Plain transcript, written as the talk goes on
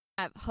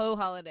Ho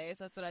holidays.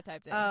 That's what I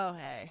typed in. Oh,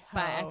 hey.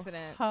 By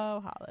accident.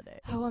 Ho holiday.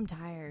 Oh, I'm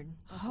tired.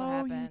 That's what Oh,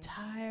 happened. you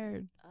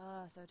tired.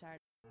 Oh, so tired.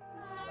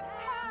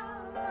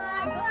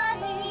 My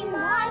buddy,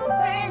 my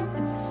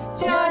friend,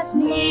 just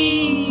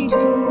need to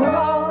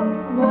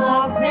know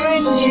our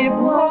friendship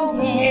won't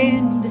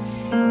end.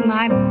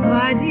 My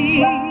buddy,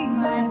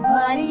 my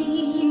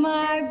buddy,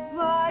 my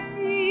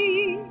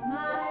buddy,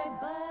 my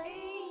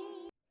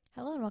buddy.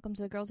 Hello and welcome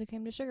to the Girls Who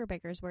Came to Sugar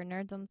Bakers, where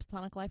nerds and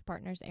platonic life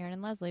partners Erin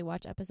and Leslie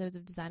watch episodes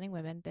of Designing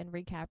Women, then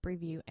recap,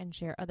 review, and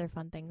share other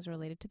fun things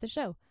related to the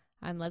show.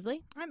 I'm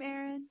Leslie. I'm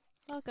Erin.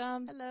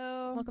 Welcome.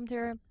 Hello. Welcome to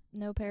our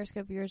no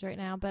Periscope viewers right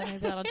now, but maybe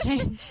that'll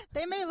change.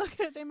 They may look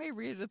at it. They may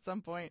read it at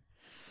some point.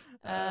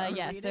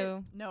 Yeah, read so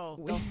it? No,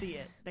 they'll see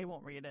it. They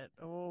won't read it.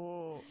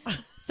 Oh.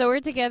 So we're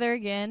together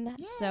again.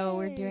 Yay. So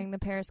we're doing the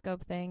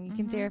Periscope thing. You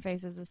can see Mhm. our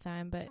faces this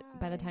time, but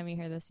by the Hi. time you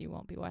hear this, you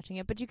won't be watching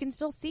it. But you can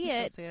still see You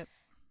it still see it.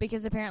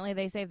 because apparently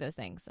they save those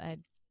things.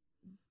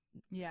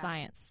 Yeah.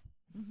 Science.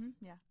 Mm-hmm.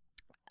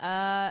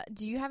 Yeah.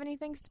 Do you have any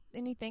things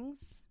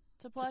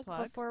to plug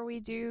before we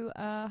do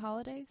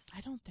holidays? I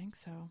don't think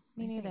so.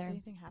 Me neither.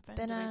 Anything happened?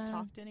 been Did we a-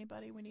 talk to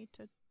anybody we need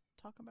to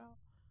talk about?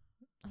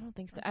 I don't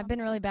think so. or I've been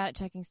really something? bad at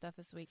checking stuff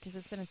this week because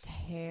it's been a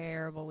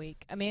terrible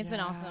week. I mean, it's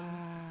been awesome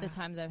the Yeah.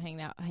 times I've hanging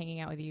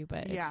out with you,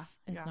 but Yeah,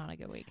 it's yeah. not a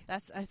good week.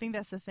 I think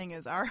that's the thing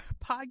is our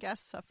podcast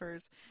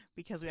suffers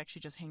because we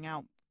actually just hang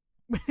out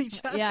with each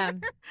other. Yeah.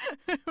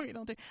 We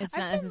don't do. It's I've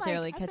not been,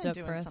 necessarily I've catch been up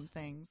doing for us. some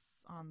things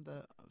on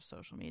the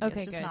social media.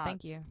 Okay, it's just good. not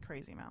Thank you.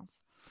 crazy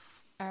amounts.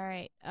 All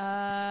right.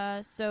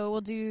 So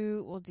we'll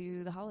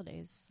do the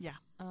holidays. Yeah.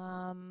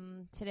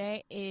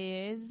 Today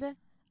is,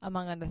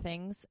 among other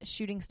things,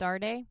 Shooting Star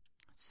Day.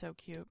 So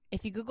cute.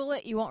 If you Google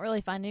it, you won't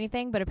really find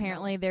anything, but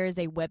apparently there is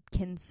a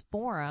Webkinz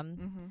forum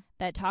Mm-hmm.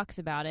 that talks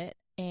about it.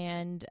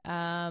 And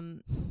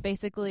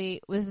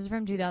basically, this is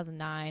from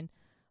 2009,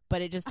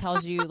 but it just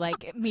tells you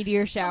like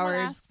meteor Someone showers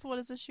asks, what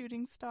is a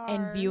shooting star?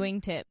 and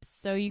viewing tips.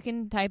 So you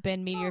can type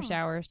in meteor Oh.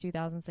 showers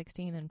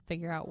 2016 and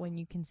figure out when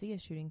you can see a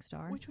shooting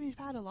star. Which we've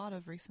had a lot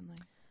of recently.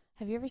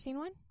 Have you ever seen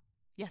one?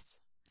 Yes.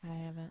 I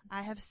haven't.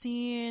 I have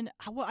seen,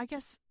 well, I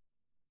guess,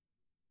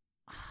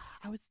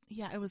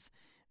 it was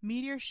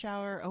meteor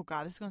shower. Oh,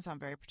 God, this is going to sound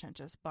very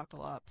pretentious.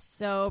 Buckle up.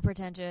 So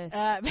pretentious.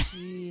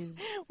 Jeez.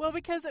 Well,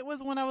 because it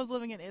was when I was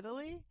living in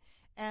Italy,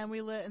 and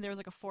and there was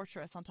like a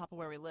fortress on top of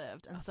where we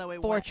lived, and so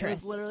it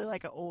was literally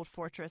like an old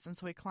fortress, and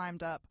so we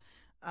climbed up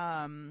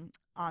on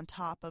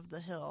top of the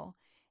hill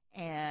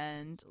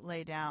and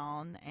lay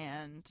down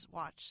and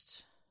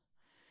watched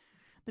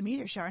the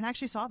meteor shower, and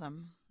actually saw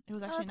them. It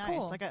was actually that's nice.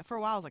 cool. Like for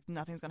a while, I was like,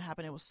 nothing's gonna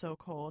happen. It was so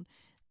cold.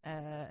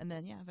 And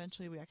then,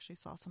 eventually we actually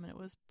saw some, and it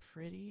was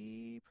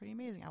pretty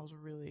amazing. I was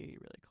really,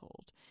 really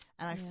cold.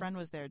 And my friend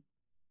was there.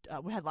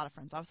 We had a lot of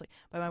friends, obviously.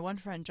 But my one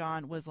friend,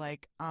 John, was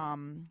like a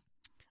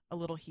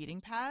little heating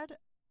pad.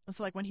 And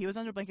so, like, when he was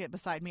under a blanket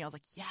beside me, I was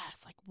like,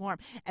 yes, like, warm.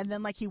 And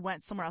then, like, he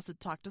went somewhere else to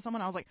talk to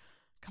someone. I was like,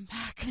 come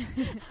back.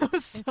 It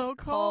was so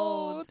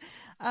cold.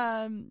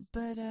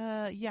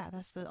 Yeah,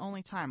 that's the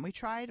only time. We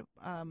tried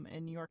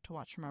in New York to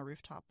watch from our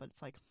rooftop, but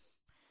it's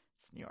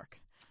New York.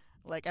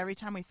 Like, every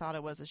time we thought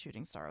it was a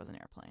shooting star, it was an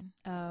airplane.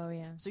 Oh,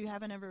 yeah. So you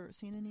haven't ever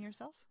seen any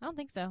yourself? I don't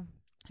think so.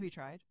 Have you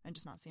tried and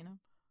just not seen them?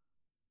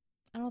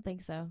 I don't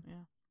think so. Yeah.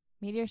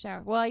 Meteor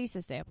shower. Well, I used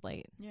to stay up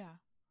late, Yeah.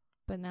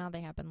 but now they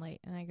happen late,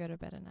 and I go to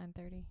bed at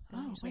 9:30.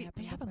 Oh, wait,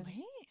 they happen before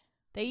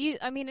late?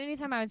 that. I mean,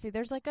 anytime I would see,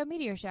 there's like a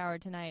meteor shower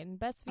tonight, and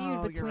best viewed Oh,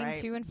 you're between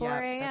right. 2 and 4 Yeah,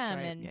 a.m. that's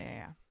right. And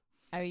yeah.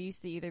 I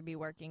used to either be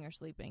working or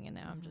sleeping, and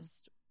now I'm Mhm.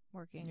 just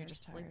working You're or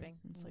just tired sleeping.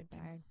 and I'm sleeping.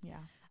 tired.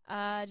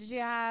 Yeah. Did you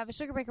have a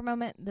sugar breaker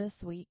moment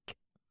this week?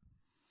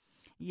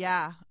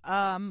 Yeah.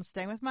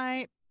 Staying with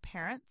my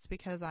parents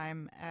because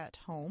I'm at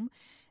home,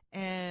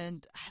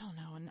 and I don't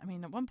know. And I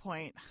mean, at one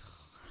point,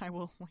 I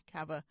will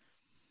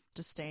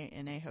just stay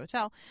in a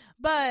hotel,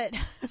 but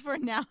for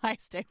now, I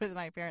stay with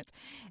my parents.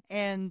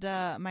 And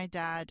my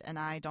dad and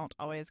I don't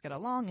always get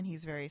along, and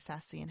he's very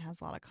sassy and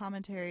has a lot of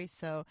commentary.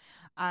 So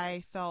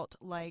I felt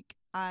like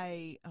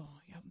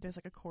there's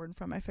like a cord in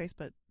front of my face,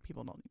 but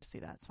people don't need to see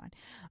that. It's fine.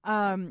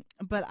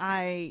 But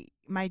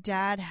my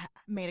dad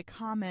made a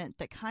comment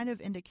that kind of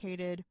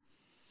indicated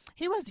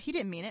he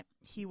didn't mean it.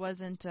 He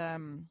wasn't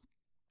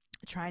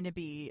trying to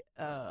be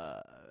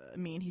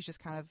mean. He's just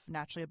kind of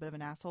naturally a bit of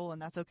an asshole,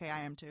 and that's okay.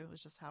 I am too.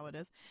 It's just how it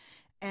is.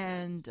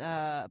 And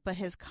but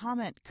his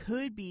comment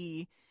could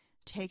be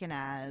taken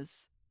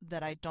as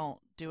that I don't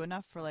do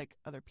enough for like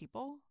other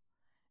people,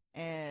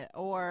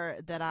 or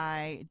that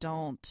I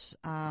don't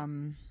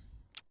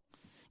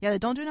that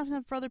don't do enough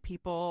for other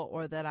people,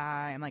 or that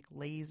I am like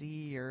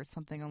lazy or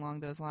something along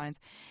those lines.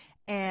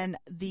 And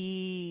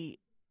is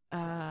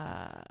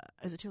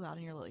it too loud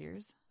in your little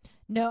ears?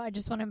 No, I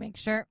just want to make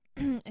sure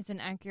it's an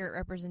accurate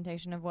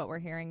representation of what we're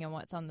hearing and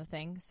what's on the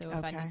thing. So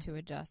if I Okay. need to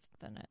adjust,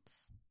 then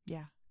it's...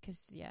 Yeah. Because,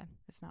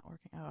 It's not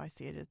working. Oh, I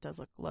see it. It does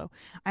look low.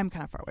 I'm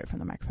kind of far away from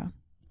the microphone.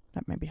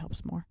 That maybe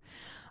helps more.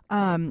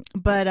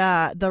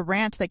 But the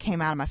rant that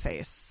came out of my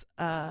face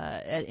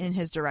in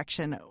his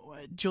direction,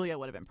 Julia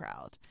would have been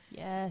proud.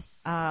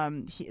 Yes.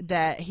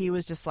 He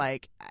was just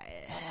like,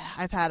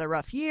 I've had a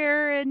rough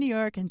year in New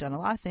York and done a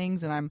lot of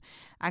things, and I'm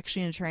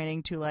actually in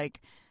training to like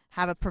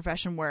have a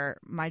profession where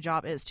my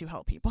job is to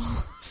help people.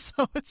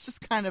 So it's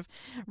just kind of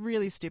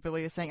really stupid what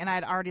he was saying. And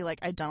I'd already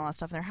I'd done a lot of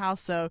stuff in their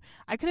house, so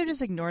I could have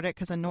just ignored it,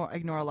 because I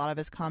ignore a lot of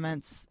his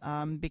comments,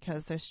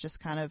 because there's just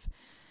kind of,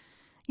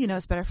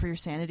 it's better for your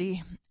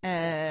sanity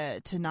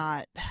to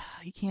not.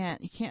 You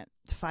can't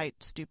fight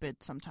stupid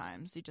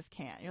sometimes. You just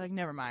can't. You're like,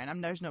 never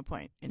mind. There's no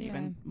point in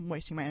even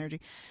wasting my energy.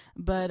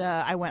 But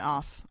I went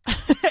off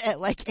at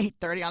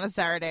 8:30 on a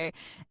Saturday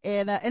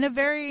in a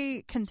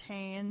very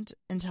contained,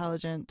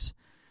 intelligent,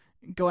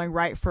 going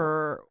right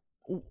for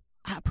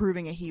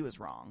proving he was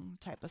wrong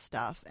type of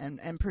stuff,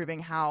 and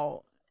proving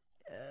how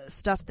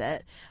stuff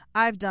that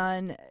I've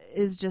done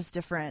is just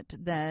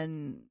different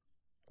than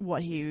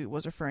what he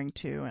was referring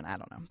to. And I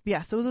don't know.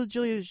 Yeah, so it was a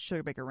Julia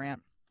Sugarbaker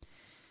rant,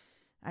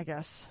 I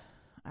guess.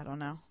 I don't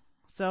know.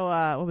 So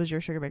what was your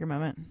Sugarbaker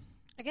moment?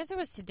 I guess it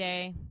was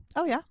today.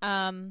 Oh, yeah?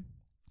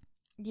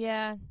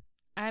 Yeah,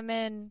 I'm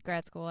in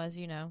grad school, as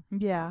you know.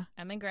 Yeah.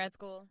 I'm in grad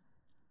school.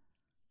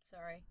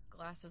 Sorry,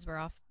 glasses were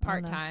off.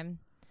 Part-time.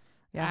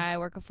 Yeah. I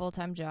work a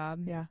full-time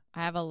job. Yeah.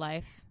 I have a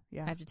life.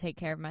 Yeah. I have to take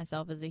care of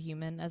myself as a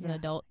human, as an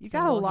adult. You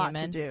got a lot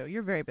human. to do.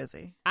 You're very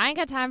busy. I ain't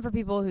got time for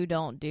people who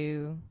don't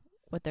do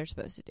what they're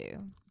supposed to do.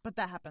 But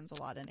that happens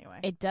a lot anyway.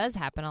 It does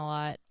happen a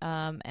lot,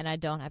 and I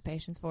don't have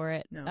patience for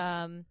it.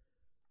 No.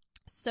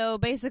 So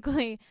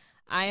basically,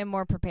 I am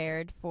more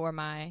prepared for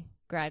my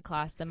grad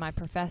class than my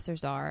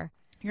professors are.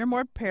 You're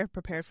more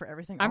prepared for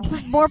everything. I'm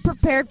more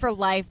prepared for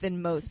life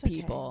than most okay?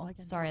 people.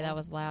 Like Sorry, that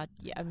was loud.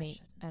 Yeah, I mean,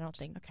 shouldn't. I don't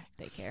think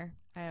they care.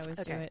 I always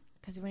do Okay. it,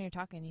 because when you're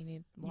talking, you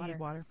need water. You need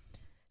water.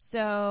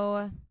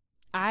 So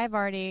I've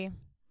already,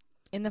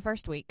 in the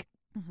first week,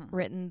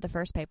 written the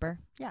first paper.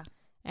 Yeah.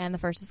 And the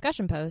first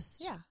discussion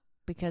post. Yeah.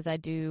 Because I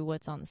do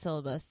what's on the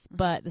syllabus.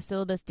 But the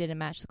syllabus didn't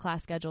match the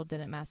class schedule,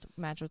 didn't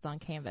match what's on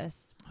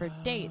Canvas for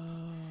dates.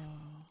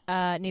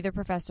 Neither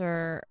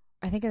professor,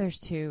 I think there's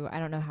two, I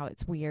don't know how,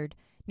 it's weird.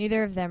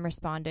 Neither of them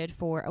responded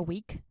for a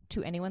week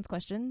to anyone's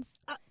questions.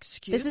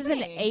 Excuse me? This is an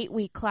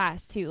 8-week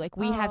class, too.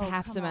 We have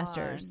half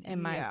semesters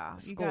in my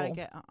school. You gotta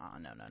get,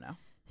 no.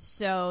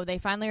 So they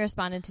finally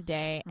responded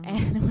today,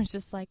 and it was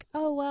just like,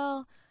 oh,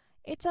 well,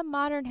 it's a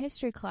modern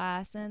history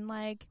class, and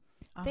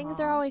things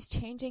are always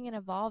changing and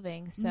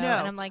evolving. So, no.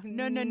 And I'm like,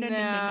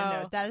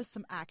 no. That is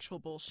some actual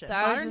bullshit. So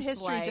modern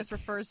history just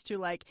refers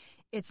to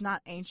it's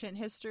not ancient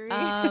history.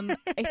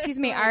 Excuse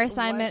me, our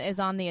assignment is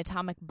on the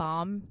atomic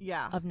bomb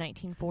of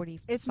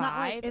 1945. It's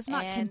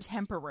not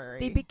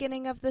contemporary. The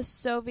beginning of the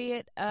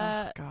Soviet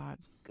oh God.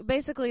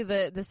 Basically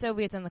the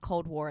Soviets and the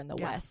Cold War in the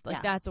West.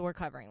 That's what we're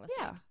covering this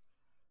week.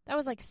 That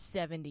was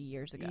 70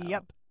 years ago.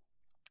 Yep.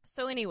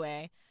 So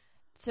anyway,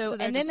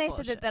 and then they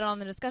said that on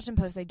the discussion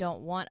post they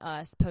don't want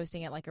us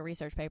posting it like a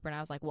research paper, and I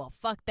was like, well,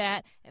 fuck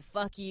that, and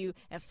fuck you,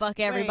 and fuck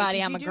everybody.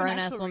 Wait, I'm a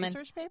grown-ass woman.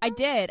 Paper? I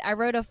did. I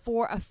wrote a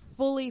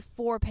fully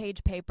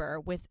 4-page paper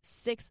with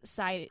 6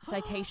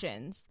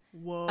 citations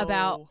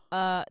about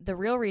the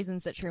real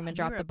reasons that Truman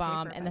dropped the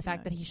bomb and the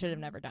fact that he should have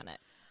never done it.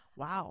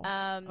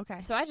 Wow. Okay.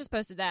 So I just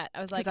posted that.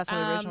 I was like, that's what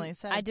I originally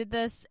said. I did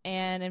this,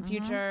 and in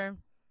future,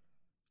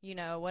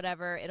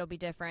 whatever, it'll be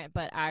different,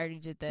 but I already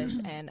did this,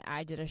 and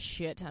I did a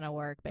shit ton of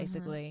work,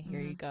 basically. Here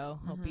you go.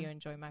 Hope you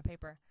enjoy my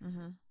paper.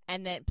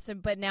 And then,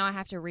 but now I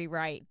have to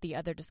rewrite the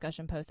other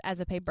discussion post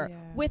as a paper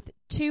with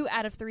 2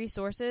 out of 3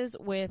 sources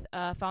with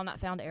file not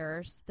found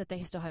errors that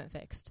they still haven't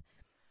fixed.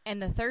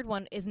 And the third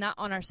one is not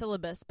on our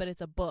syllabus, but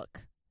it's a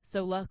book.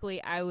 So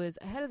luckily, I was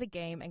ahead of the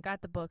game and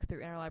got the book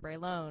through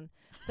interlibrary loan.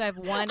 So I have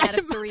 1 out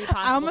of 3 possible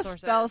I almost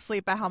sources. fell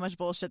asleep at how much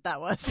bullshit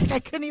that was. I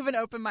couldn't even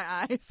open my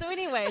eyes. So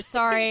anyway,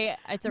 sorry,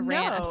 it's a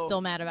rant. I'm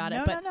still mad about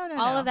it. But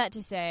all of that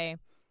to say,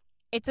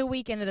 it's a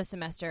week into the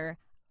semester.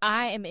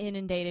 I am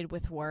inundated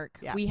with work.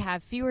 Yeah. We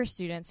have fewer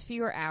students,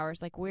 fewer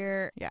hours.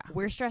 We're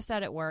stressed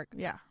out at work.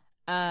 Yeah.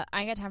 I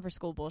ain't got time for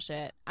school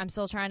bullshit. I'm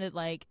still trying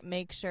to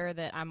make sure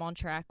that I'm on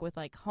track with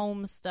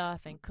home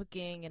stuff and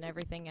cooking and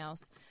everything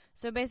else.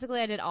 So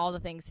basically, I did all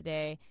the things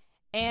today,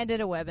 and did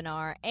a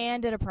webinar,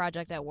 and did a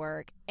project at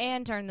work,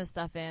 and turned this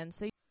stuff in.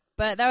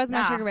 But that was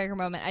my sugar baker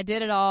moment. I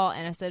did it all,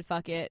 and I said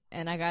fuck it,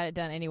 and I got it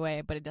done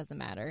anyway. But it doesn't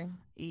matter.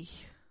 The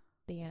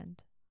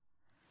end.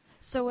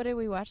 So what did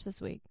we watch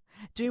this week?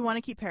 Do we want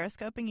to keep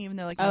periscoping even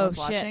though no one's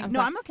watching? I'm no,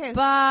 I'm okay.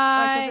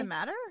 Bye. Does it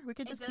matter? We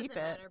could just keep it. It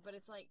doesn't matter, but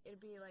it's it'd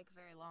be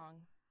very long.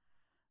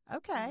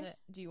 Okay.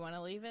 Do you want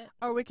to leave it?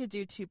 Or we could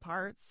do 2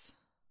 parts.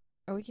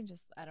 Or we can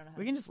just, I don't know.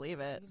 We can just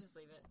leave it.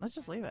 Let's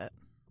just leave it.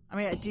 I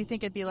mean, do you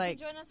think it'd be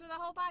join us for the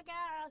whole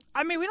podcast.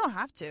 I mean, we don't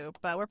have to,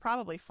 but we're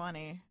probably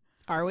funny.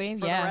 Are we?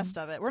 For the rest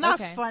of it. We're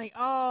not funny.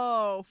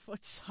 Oh,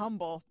 it's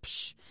humble.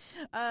 Psh.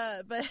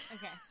 But,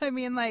 okay. I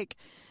mean,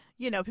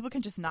 people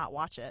can just not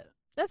watch it.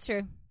 That's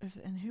true.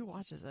 And who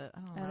watches it?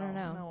 I don't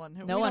know. No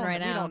one. No one right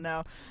now. We don't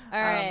know.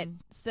 All right.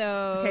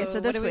 So, this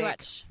what did we week,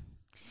 watch?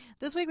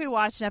 This week we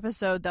watched an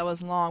episode that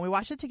was long. We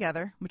watched it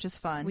together, which is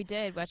fun. We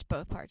did watch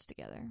both parts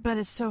together. But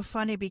it's so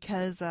funny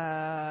because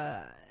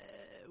I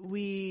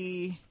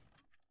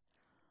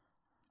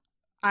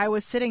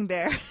was sitting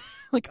there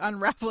like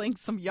unraveling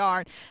some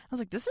yarn. I was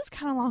like, this is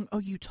kind of long. Oh,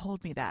 you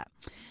told me that.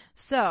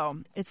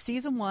 So it's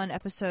season 1,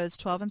 episodes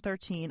 12 and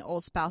 13,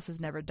 Old Spouses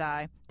Never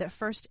Die, that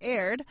first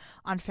aired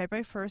on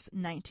February 1st,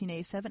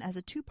 1987 as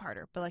a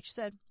 2-parter. But like you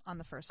said, on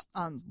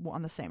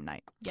the same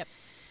night. Yep.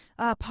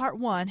 Part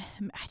 1,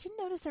 I didn't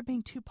notice there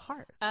being 2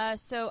 parts.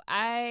 So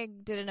I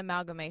did an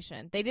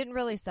amalgamation. They didn't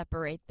really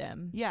separate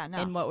them. Yeah, no.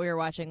 In what we were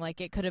watching,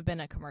 like it could have been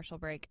a commercial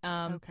break.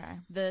 Okay.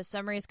 The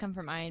summaries come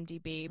from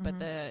IMDb, but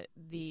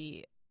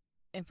the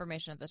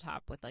information at the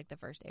top with like the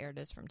first aired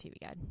is from TV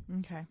Guide.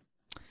 Okay.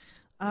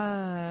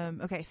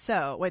 Okay,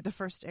 so wait, the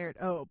first aired.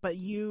 Oh, but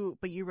you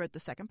wrote the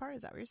second part.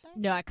 Is that what you're saying?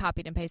 No, I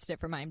copied and pasted it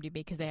from IMDb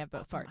because they have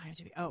both parts.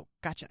 IMDb. Oh,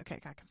 gotcha. Okay,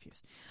 got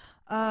confused.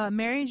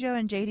 Mary Jo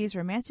and JD's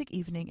romantic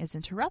evening is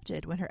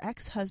interrupted when her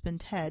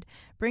ex-husband Ted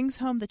brings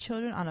home the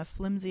children on a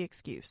flimsy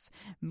excuse.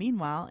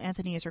 Meanwhile,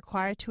 Anthony is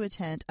required to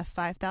attend a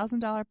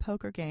 $5,000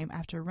 poker game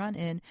after a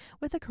run-in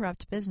with a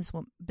corrupt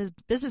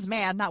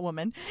businessman, not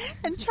woman,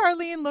 and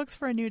Charlene looks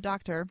for a new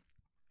doctor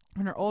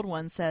when her old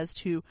one says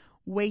to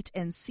wait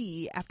and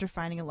see after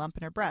finding a lump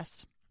in her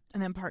breast.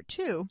 And then part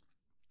 2,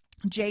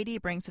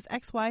 JD brings his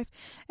ex-wife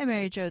and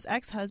Mary Jo's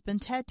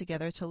ex-husband Ted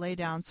together to lay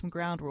down some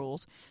ground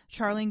rules.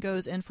 Charlene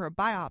goes in for a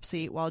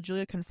biopsy while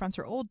Julia confronts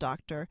her old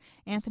doctor.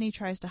 Anthony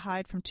tries to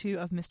hide from 2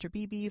 of Mr.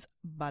 Beebe's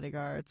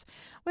bodyguards.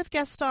 With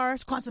guest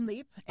stars Quantum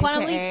Leap,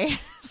 a.k.a.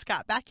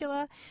 Scott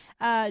Bakula,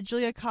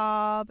 Julia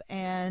Cobb,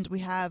 and we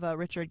have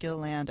Richard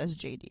Gilliland as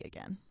JD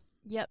again.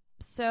 Yep.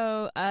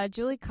 So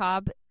Julie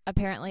Cobb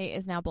apparently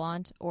is now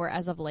blonde, or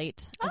as of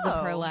late, as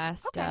of her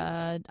last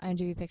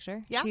IMDb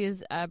picture. Yeah. She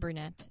is a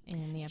brunette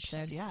in the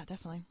episode. Yeah,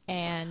 definitely.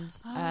 And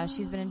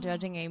she's been in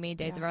Judging Amy,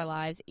 Days of Our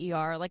Lives,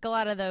 ER, like a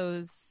lot of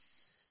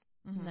those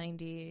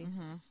 90s,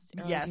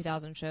 early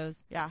 2000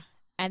 shows. Yeah.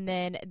 And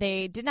then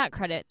they did not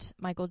credit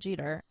Michael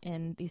Jeter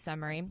in the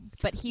summary,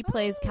 but he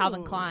plays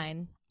Calvin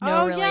Klein,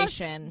 no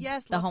relation,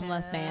 yes, the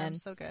homeless man.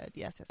 So good.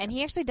 Yes. And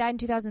he actually died in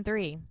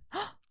 2003.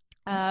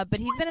 But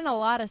he's been in a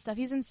lot of stuff.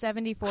 He's in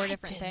 74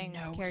 different things.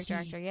 Character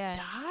actor, yeah.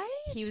 Died?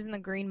 He was in The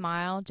Green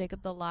Mile,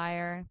 Jacob the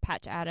Liar,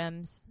 Patch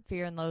Adams,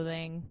 Fear and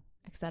Loathing,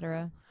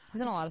 etc.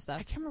 He's in a lot of stuff.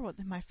 I can't remember what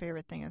my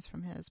favorite thing is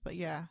from his, but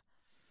yeah.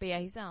 But yeah,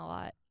 he's done a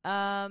lot.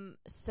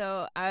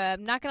 So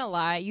I'm not gonna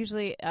lie.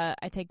 Usually,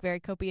 I take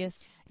very copious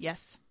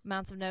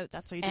amounts of notes.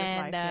 That's what you do with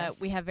life. Yes.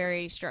 We have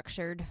very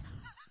structured.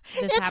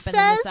 This it happened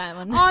says in this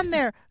island. on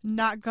there,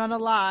 not gonna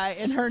lie,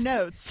 in her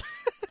notes.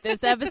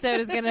 This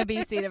episode is going to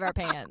be seat of our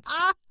pants.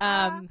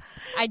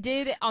 I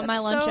did on my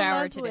lunch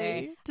hour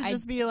today. To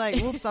just be like,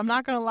 whoops, I'm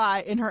not going to lie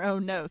in her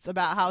own notes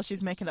about how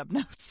she's making up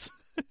notes.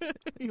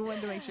 You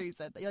wanted to make sure you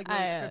said that. You wrote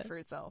a script for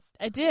yourself.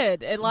 I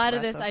did. It's a lot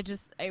impressive. of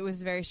this, it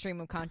was very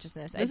stream of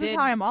consciousness. This is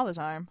how I am all the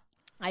time.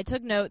 I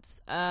took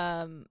notes,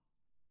 not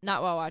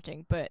while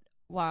watching, but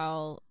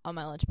while on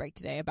my lunch break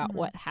today about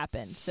what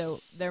happened. So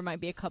there might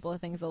be a couple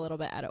of things a little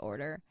bit out of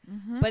order.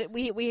 But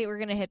we were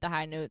going to hit the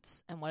high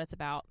notes and what it's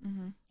about.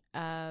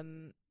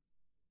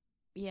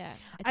 Yeah.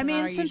 I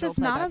mean, since it's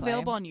not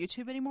available on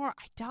YouTube anymore,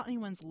 I doubt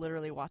anyone's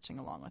literally watching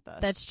along with us.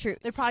 That's true.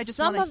 They probably just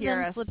want to hear us. Some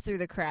of them slip through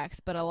the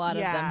cracks, but a lot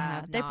of them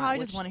have they not, probably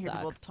just want to hear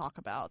people talk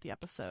about the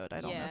episode.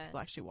 I don't know if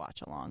people actually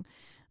watch along.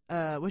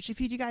 Which,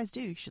 if you guys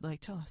do, you should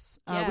tell us.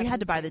 We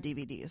had to buy the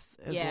DVDs.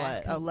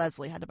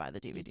 Leslie had to buy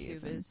the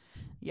DVDs. YouTube is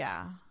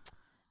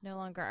no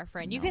longer our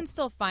friend. No. You can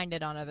still find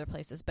it on other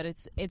places, but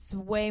it's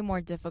way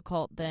more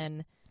difficult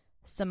than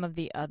some of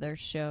the other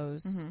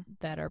shows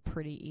that are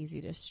pretty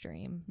easy to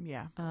stream.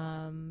 Yeah.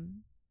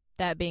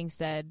 That being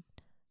said,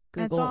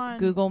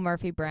 Google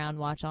Murphy Brown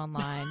Watch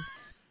Online.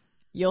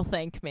 You'll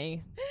thank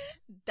me.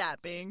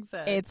 That being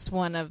said, it's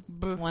one of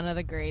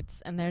the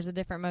greats, and there's a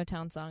different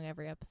Motown song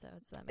every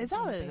episode. So is that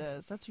what it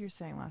is? That's what you were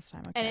saying last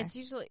time. Okay. And it's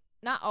usually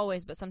not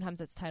always, but sometimes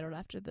it's titled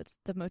after the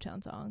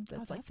Motown song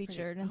that's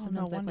featured. And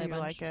sometimes no I play a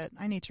bunch. Like it.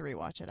 I need to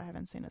rewatch it. I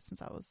haven't seen it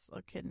since I was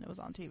a kid and it was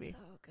on TV. So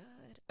good.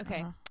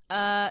 Okay.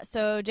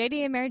 So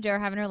JD and Mary Jo are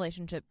having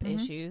relationship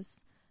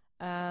issues.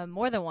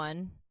 More than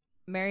one.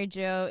 Mary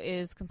Jo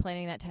is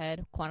complaining that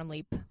Ted, Quantum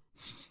Leap,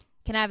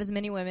 can have as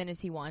many women as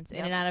he wants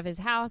in and out of his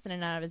house, in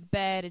and out of his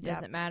bed. It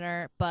doesn't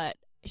matter. But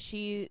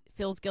she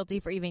feels guilty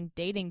for even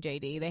dating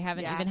JD. They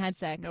haven't even had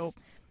sex. Nope.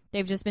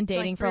 They've just been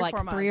dating for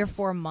 3 or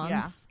 4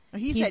 months. Yeah.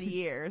 He said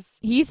years.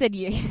 He said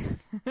years.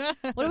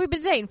 What have we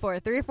been dating for?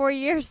 3 or 4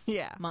 years?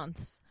 Yeah.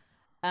 Months.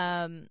 Which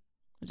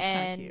is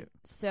kind of cute.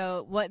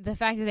 So the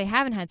fact that they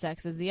haven't had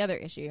sex is the other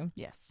issue.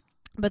 Yes.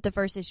 But the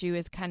first issue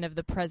is kind of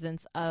the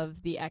presence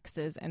of the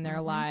exes in their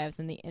lives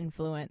and the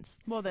influence.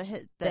 Well,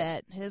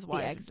 that his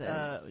wife,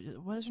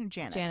 what is her name?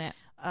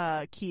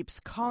 Janet. Keeps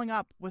calling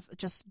up with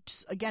just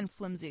again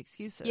flimsy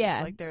excuses.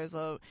 Yeah.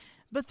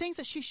 But things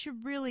that she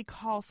should really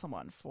call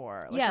someone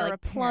for.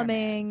 Like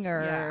plumbing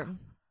or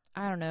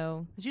I don't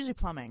know. It's usually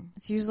plumbing.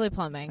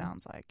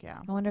 Sounds like,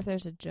 yeah. I wonder if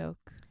there's a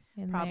joke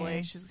in Probably.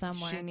 there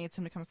somewhere. She needs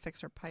him to come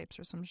fix her pipes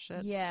or some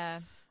shit. Yeah.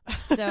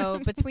 So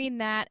between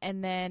that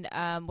and then,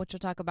 which we'll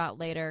talk about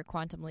later,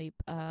 Quantum Leap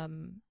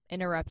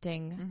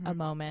interrupting a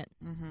moment.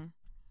 Mm-hmm.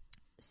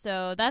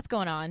 So that's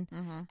going on.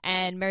 Mm-hmm.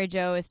 And Mary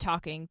Jo is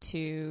talking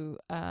to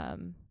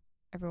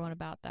everyone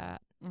about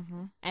that.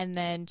 Mm-hmm. And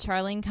then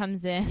Charlene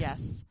comes in.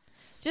 Yes.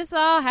 Just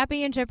all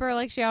happy and chipper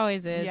like she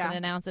always is, Yeah. and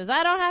announces,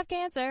 "I don't have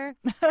cancer."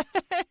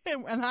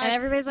 and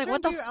everybody's like,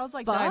 "What the I was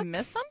like, fuck? did I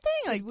miss something?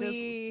 Like,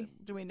 we...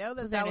 do we know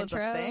that was there that an was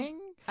intro? a thing?"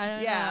 I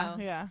don't Yeah,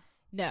 know. yeah.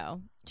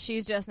 No.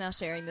 She's just now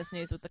sharing this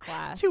news with the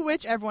class. To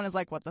which everyone is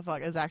like, "What the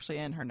fuck?" is actually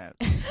in her notes.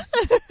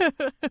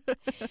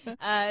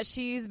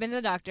 She's been to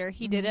the doctor.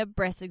 He did a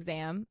breast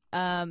exam.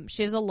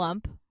 She has a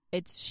lump.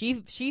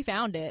 She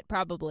found it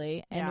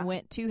probably and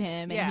went to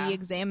him and he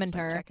examined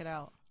her. Check it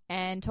out.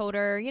 And told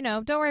her,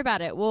 don't worry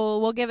about it.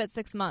 We'll give it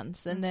 6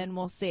 months and then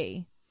we'll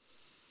see.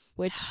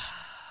 Which,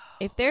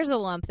 if there's a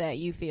lump that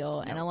you feel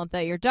and a lump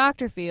that your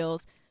doctor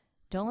feels,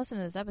 don't listen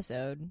to this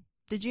episode.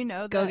 Did you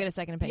know that? Go get a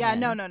second opinion.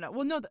 Yeah, no.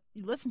 Well, no,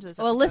 you listen to this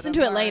episode. Well, listen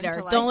to it later.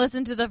 To, like, don't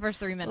listen to the first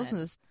 3 minutes. Listen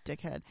to this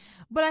dickhead.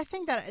 But I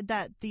think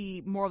that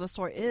the moral of the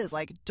story is,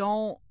 like,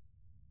 don't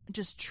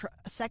just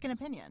a second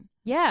opinion.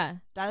 Yeah.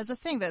 That is the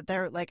thing that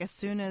they're, like, as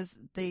soon as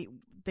they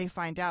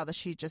find out that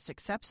she just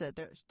accepts it,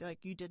 they're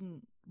like, you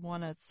didn't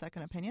want a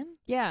second opinion?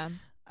 Yeah.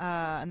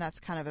 And that's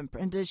kind of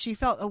and did she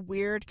felt a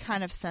weird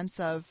kind of sense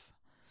of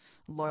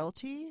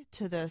loyalty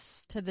to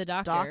the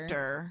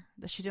doctor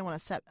that she didn't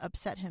want to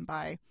upset him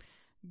by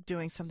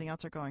doing something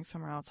else or going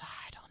somewhere else.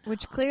 I don't know.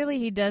 Which clearly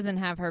he doesn't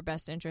have her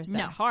best interest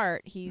at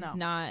heart. He's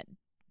not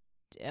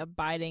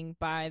abiding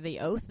by the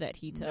oath that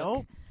he took.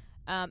 Nope.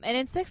 And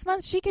in 6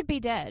 months, she could be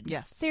dead.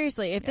 Yes.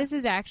 Seriously, if this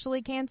is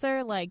actually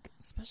cancer, like,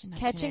 especially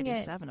catching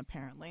 1987,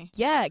 apparently.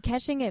 Yeah,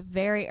 catching it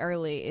very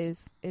early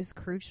is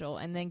crucial,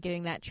 and then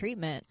getting that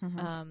treatment.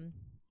 Mm-hmm.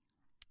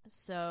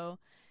 So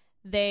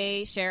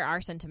they share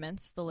our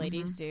sentiments, the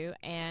ladies do,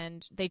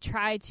 and they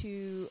try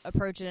to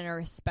approach it in a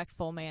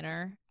respectful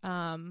manner,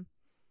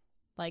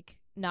 like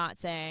not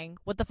saying,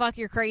 "What the fuck,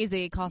 you're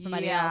crazy," call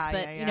somebody else,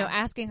 but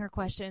asking her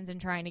questions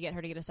and trying to get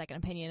her to get a second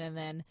opinion, and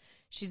then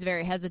she's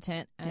very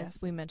hesitant, as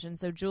we mentioned.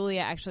 So Julia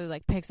actually,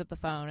 like, picks up the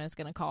phone and is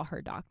going to call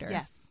her doctor.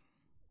 Yes.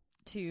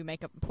 To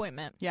make an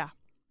appointment. Yeah.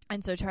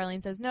 And so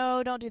Charlene says,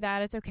 "No, don't do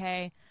that. It's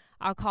okay.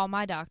 I'll call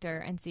my doctor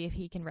and see if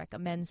he can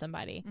recommend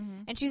somebody."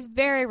 Mm-hmm. And she's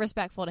very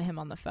respectful to him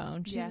on the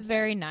phone. She's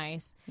very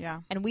nice.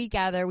 Yeah. And we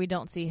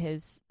don't see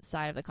his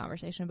side of the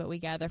conversation, but we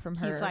gather from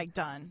her. He's like,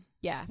 done.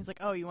 Yeah. He's like,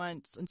 "Oh, you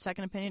want a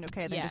second opinion?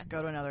 Okay, then just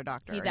go to another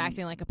doctor." He's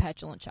acting like a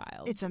petulant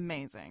child. It's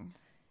amazing.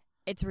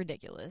 It's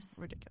ridiculous.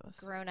 Ridiculous.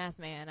 Grown-ass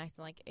man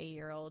acting like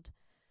 8-year-old.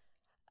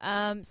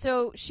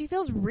 So she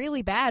feels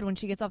really bad when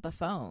she gets off the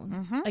phone.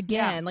 Mm-hmm.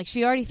 Again, like,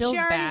 she already feels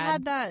bad. She already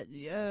had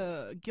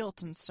that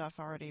guilt and stuff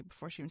already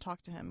before she even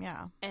talked to him,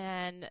 yeah.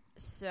 And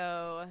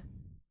so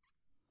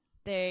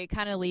they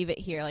kind of leave it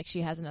here, like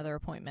she has another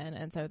appointment,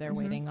 and so they're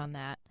waiting on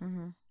that.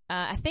 Mm-hmm.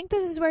 I think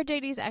this is where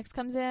JD's ex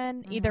comes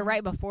in, either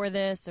right before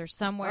this or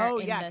somewhere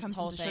in this comes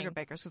whole into thing. Sugar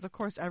Bakers, because of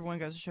course everyone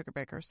goes to Sugar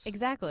Bakers.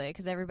 Exactly,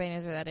 because everybody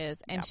knows where that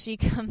is. And she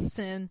comes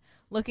in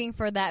looking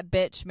for that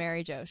bitch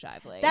Mary Jo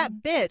Shively. That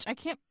bitch! I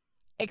can't...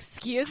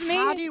 Excuse me?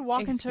 How do you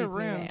walk into a Excuse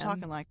me, room ma'am.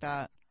 talking like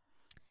that?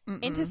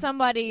 Into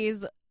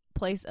somebody's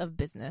place of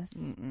business.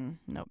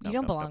 Nope. You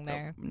don't belong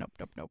there. Nope.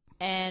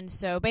 And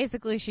so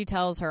basically she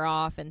tells her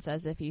off and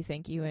says, if you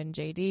think you and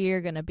JD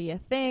are going to be a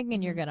thing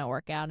and you're going to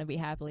work out and be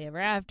happily ever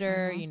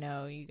after, you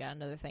got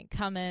another thing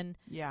coming.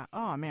 Yeah.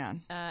 Oh,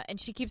 man. And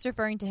she keeps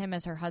referring to him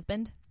as her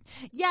husband.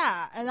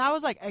 Yeah. And I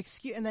was like,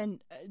 excuse... And then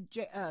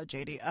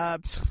JD...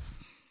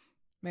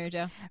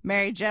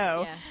 Mary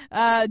Jo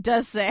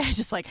does say, I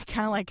just like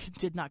kind of like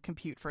did not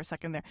compute for a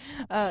second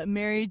there.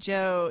 Mary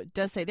Jo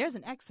does say there's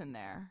an X in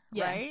there,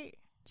 right?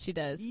 She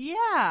does.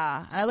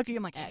 Yeah. And I look at you,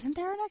 I'm like, X. Isn't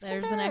there an X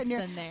There's in there? an X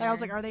in there. Like, I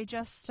was like, are they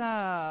just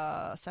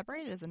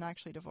separated? Is it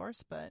actually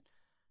divorced? But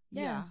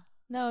yeah.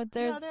 No,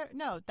 there's...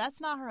 No,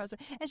 that's not her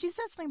husband. And she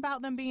said something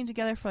about them being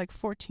together for like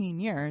 14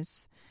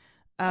 years.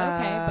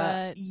 Okay,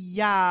 but...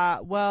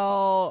 Yeah,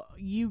 well,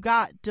 you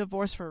got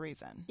divorced for a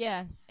reason.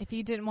 Yeah, if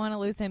you didn't want to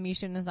lose him, you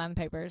shouldn't have signed the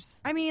papers.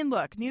 I mean,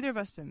 look, neither of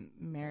us been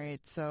married,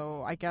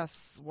 so I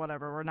guess,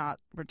 whatever,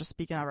 we're just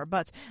speaking out of our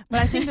butts.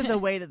 But I think that the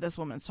way that this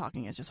woman's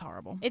talking is just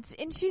horrible.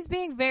 And she's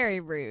being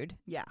very rude.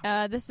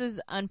 Yeah. This is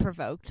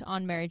unprovoked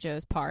on Mary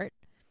Jo's part.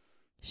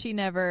 She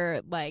never,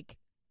 like...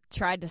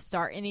 tried to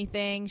start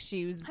anything.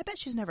 I bet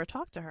she's never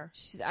talked to her.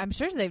 I'm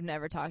sure they've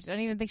never talked. I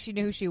don't even think she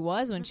knew who she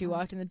was when she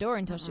walked in the door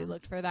until she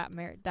looked for that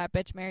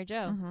bitch Mary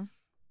Jo.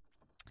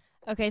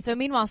 Okay, so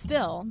meanwhile,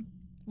 still,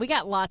 we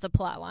got lots of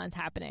plot lines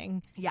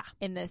happening. Yeah,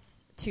 in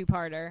this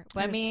two-parter.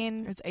 But I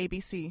mean, it's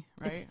ABC,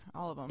 right?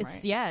 All of them, right?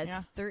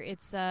 It's three.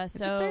 It's so. Is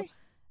it three?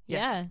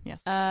 Yes.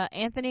 Yes.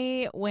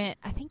 Anthony went.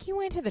 I think he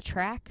went to the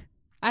track.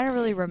 I don't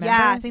really remember.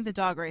 Yeah, I think the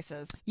dog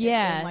races.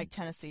 Yeah. In like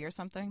Tennessee or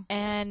something.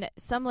 And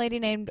some lady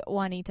named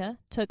Juanita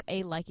took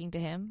a liking to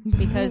him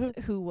because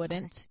who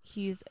wouldn't?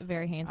 He's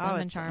very handsome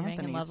and charming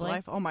and lovely.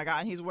 Life. Oh my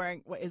God. He's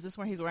wearing, what is this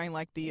where he's wearing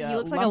like the he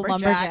looks like a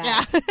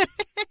lumberjack.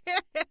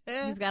 Yeah.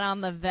 He's got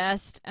on the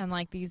vest and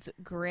like these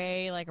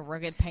gray, like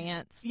rugged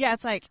pants. Yeah,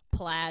 it's like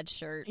plaid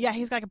shirt. Yeah,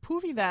 he's got like a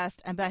poofy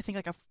vest and I think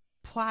like a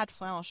plaid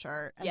flannel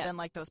shirt and then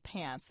like those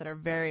pants that are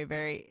very,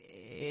 very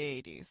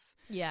 80s.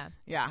 Yeah.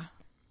 Yeah.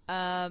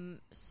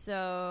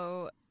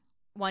 So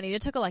Juanita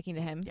took a liking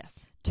to him.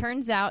 Yes.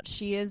 Turns out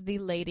she is the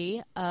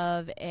lady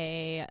of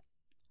a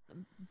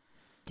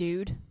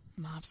dude.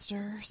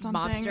 Mobster or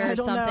something. Mobster I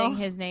don't know.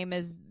 His name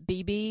is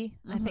BB.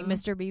 I think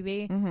Mr.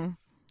 BB.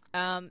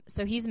 Mm-hmm.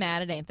 So he's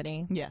mad at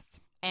Anthony. Yes.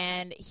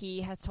 And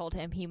he has told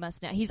him he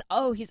must now. He's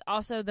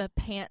also the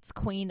pants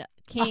king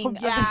of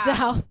the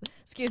South.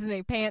 Excuse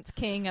me, pants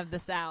king of the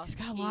South. He's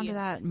got a lot of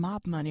that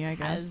mob money, I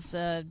guess. Has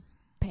a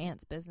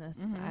pants business.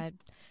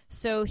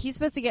 So he's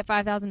supposed to get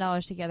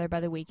 $5,000 together by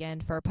the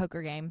weekend for a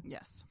poker game.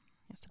 Yes.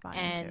 He has to buy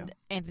and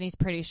Anthony's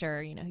pretty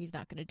sure, he's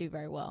not going to do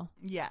very well.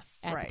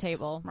 Yes, at the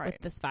table with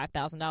this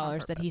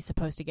 $5,000 that he's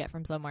supposed to get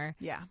from somewhere.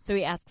 Yeah. So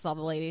he asks all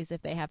the ladies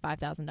if they have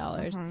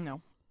 $5,000.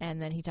 No.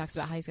 And then he talks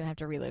about how he's going to have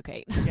to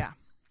relocate. Yeah.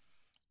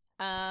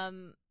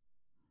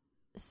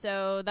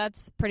 So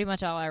that's pretty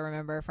much all I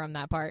remember from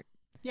that part.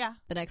 Yeah.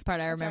 The next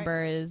part I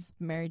remember is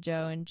Mary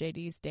Jo and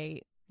JD's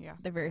date. Yeah.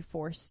 The very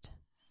forced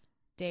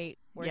date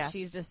where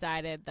she's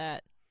decided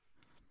that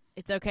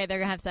it's okay, they're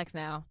going to have sex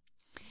now.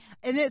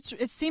 And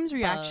it seems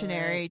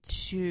reactionary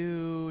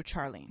to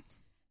Charlene.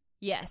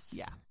 Yes.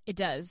 Yeah. It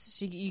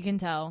does. You can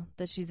tell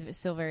that she's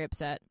still very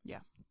upset. Yeah.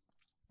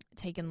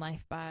 Taking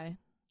life by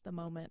the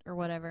moment or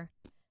whatever.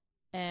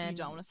 And you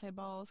don't want to say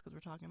balls because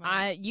we're talking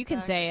about you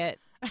can say it.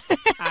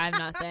 I'm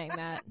not saying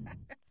that.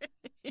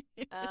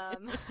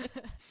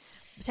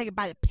 Take it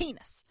by the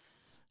penis.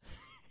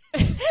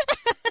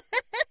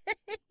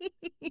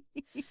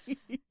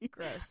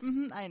 Gross.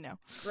 I know.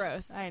 It's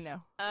gross. I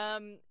know.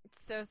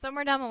 So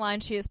somewhere down the line,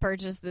 she has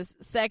purchased this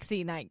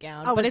sexy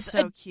nightgown. Oh, but it's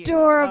so cute.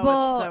 Adorable.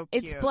 Oh, it's so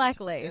cute. It's black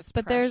lace,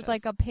 but there's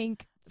like a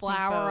pink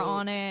flower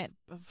on it.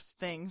 Of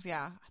things,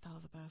 yeah. I thought it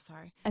was a bow.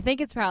 Sorry. I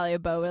think it's probably a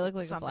bow. It looked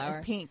like something. a flower.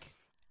 It's pink.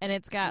 And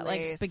it's got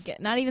lace. like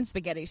spaghetti, not even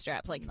spaghetti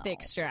straps, like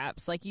thick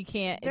straps. Like you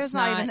can't. There's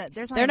not even.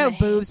 There are no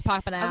boobs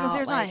popping out. I was gonna say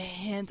there's not a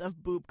hint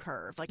of boob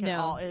curve. Like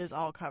no. it is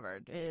all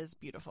covered. It is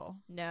beautiful.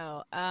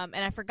 No. And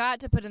I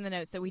forgot to put in the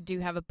notes that we do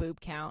have a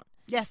boob count.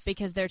 Yes.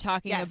 Because they're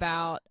talking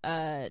about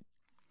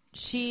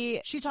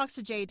she talks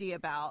to JD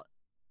about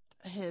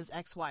his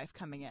ex-wife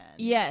coming in.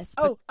 Yes.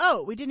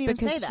 Oh, we didn't even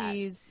say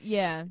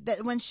that.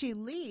 That when she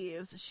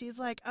leaves, she's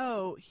like,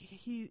 "Oh,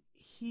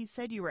 he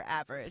said you were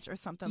average or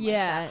something like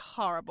that.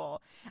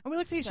 Horrible." And we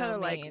looked at each other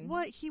like,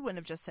 "What? He wouldn't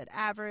have just said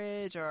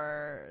average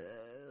or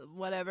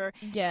whatever."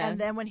 Yeah. And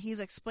then when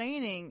he's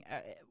explaining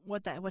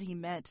what he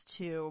meant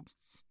to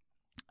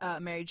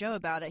Mary Jo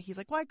about it, he's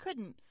like, "Well, I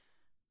couldn't.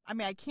 I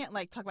mean, I can't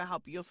like talk about how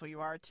beautiful you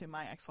are to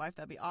my ex-wife.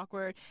 That'd be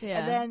awkward." Yeah.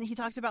 And then he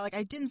talked about like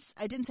I didn't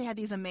say I had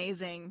these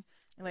amazing.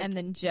 Like, and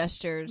then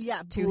gestures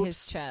to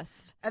his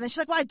chest. And then she's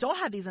like, "Well, I don't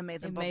have these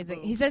amazing boobs."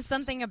 He says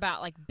something about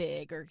like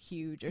big or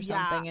huge or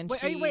something. And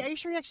wait, are you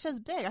sure he actually says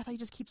big? I thought he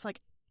just keeps like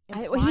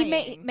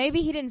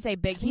maybe he didn't say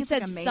big. He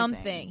said like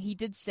something. He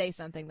did say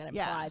something that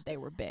implied they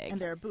were big.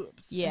 And they're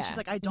boobs. Yeah. And she's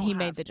like, "I don't." He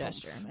made the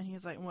gesture. And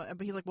he's like, "What?"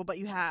 But he's like, "Well, but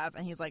you have."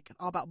 And he's like,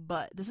 all about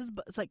butt. This is.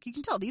 It's like you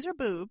can tell these are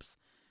boobs.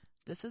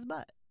 This is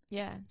butt.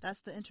 Yeah,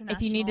 that's the international.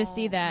 If you need to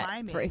see that,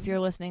 if you're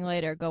listening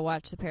later, go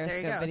watch the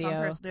Periscope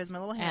video. There's my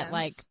little hands at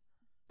like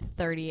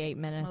 38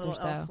 minutes or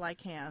so. Elf-like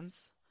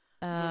hands.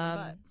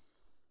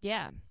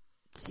 Yeah.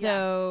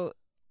 So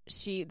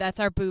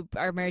that's our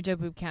Mary Jo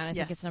boob count. I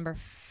think it's number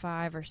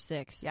 5 or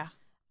 6. Yeah.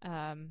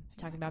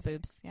 Talking about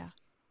boobs. Yeah.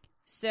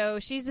 So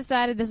she's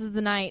decided this is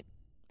the night,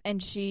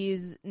 and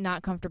she's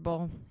not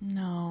comfortable.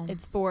 No.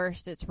 It's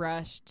forced. It's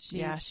rushed.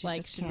 She's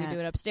like, should we do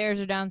it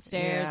upstairs or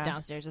downstairs? Yeah.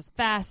 Downstairs is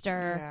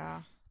faster.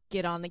 Yeah.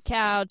 Get on the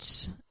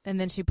couch. And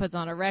then she puts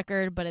on a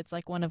record, but it's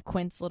like one of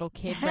Quint's little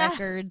kid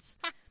records.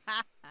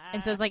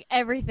 And so it's like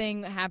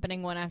everything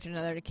happening one after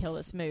another to kill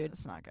this mood.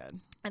 It's not good.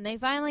 And they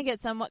finally get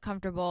somewhat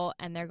comfortable,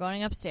 and they're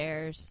going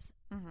upstairs,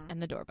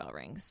 and the doorbell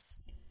rings.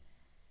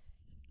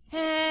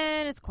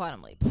 And it's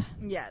Quantum Leap.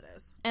 Yeah, it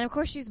is. And of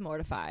course she's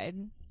mortified.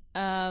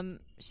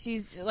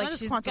 She's like,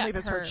 she's Quantum got Leap,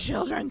 it's her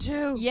children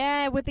too.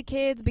 Yeah, with the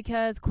kids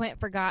because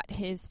Quint forgot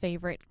his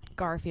favorite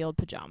Garfield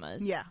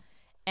pajamas. Yeah.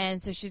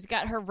 And so she's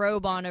got her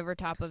robe on over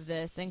top of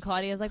this, and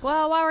Claudia's like,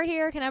 "Well, while we're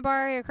here, can I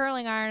borrow your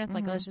curling iron?" It's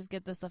like, let's just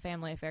get this a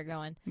family affair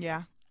going.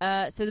 Yeah.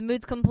 So the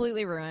mood's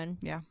completely ruined.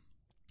 Yeah.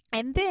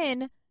 And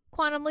then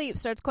Quantum Leap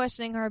starts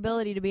questioning her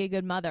ability to be a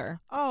good mother.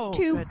 Oh, to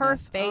goodness. her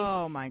face.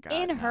 Oh my God.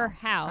 In her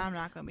house. I'm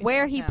not going to be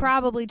where he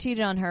probably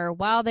cheated on her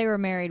while they were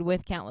married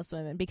with countless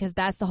women, because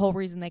that's the whole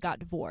reason they got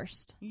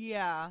divorced.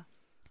 Yeah.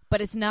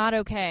 But it's not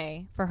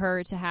okay for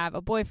her to have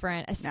a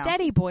boyfriend,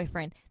 steady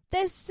boyfriend,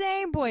 the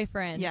same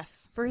boyfriend.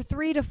 Yes. For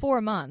 3 to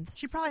 4 months.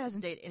 She probably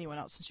hasn't dated anyone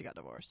else since she got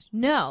divorced.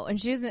 No, and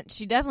she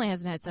definitely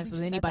hasn't had sex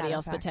with anybody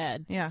else but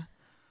Ted. Yeah.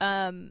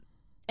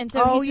 And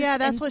so he's just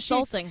that's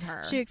insulting what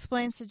her. She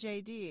explains to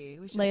JD.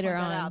 We should later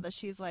point on that out, that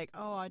she's like,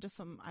 "Oh, I've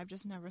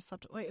just never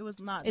slept." Wait, it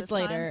was not. It's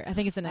later. Time? I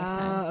think it's the next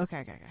time.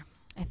 Okay.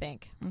 I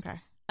think. Okay.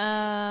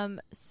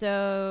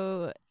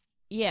 So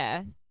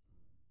yeah,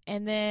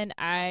 And then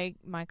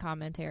my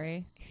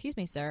commentary, excuse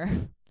me, sir.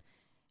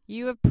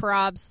 You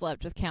have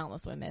slept with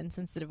countless women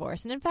since the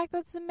divorce. And in fact,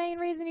 that's the main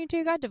reason you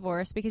two got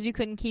divorced, because you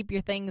couldn't keep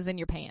your things in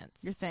your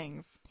pants. Your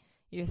things.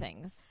 Your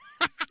things.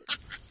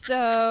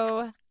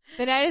 So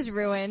the night is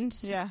ruined.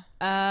 Yeah.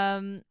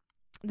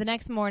 The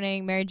next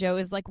morning, Mary Jo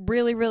is like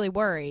really, really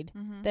worried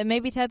that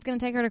maybe Ted's going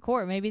to take her to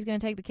court. Maybe he's going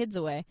to take the kids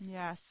away.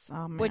 Yes.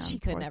 Oh, man. Which he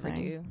could never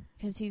do.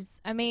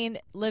 Because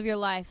live your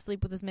life,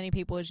 sleep with as many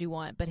people as you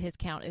want, but his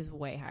count is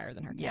way higher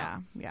than her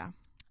count.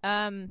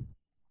 Yeah.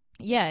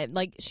 Yeah,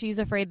 like she's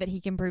afraid that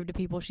he can prove to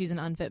people she's an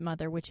unfit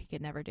mother, which he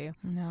could never do.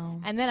 No.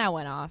 And then I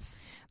went off.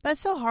 But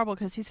it's so horrible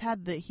because he's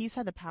had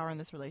the power in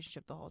this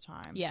relationship the whole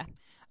time. Yeah.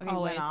 Okay,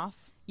 always. Went off?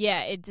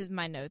 Yeah, it did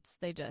my notes.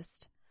 They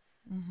just...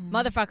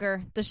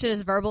 Motherfucker, this shit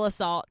is verbal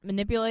assault,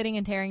 manipulating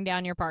and tearing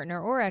down your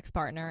partner or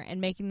ex-partner and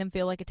making them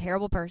feel like a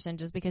terrible person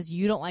just because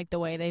you don't like the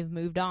way they've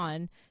moved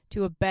on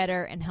to a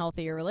better and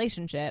healthier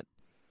relationship.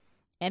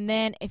 And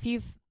then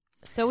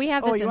so we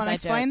have this inside joke. Oh, you want to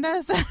explain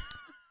this?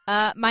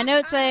 My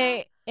notes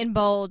say, in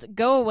bold,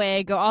 go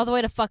away, go all the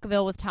way to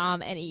Fuckville with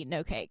Tom and eat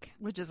no cake.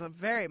 Which is a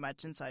very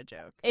much inside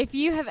joke. If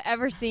you have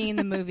ever seen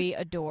the movie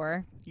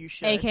Adore, you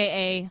should.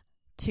 AKA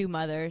Two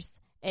Mothers,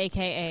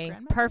 AKA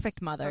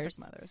Perfect Mothers.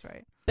 Perfect Mothers,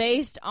 right.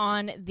 Based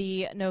on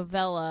the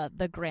novella,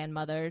 The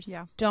Grandmothers.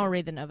 Yeah. Don't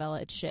read the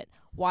novella. It's shit.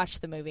 Watch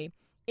the movie.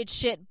 It's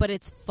shit, but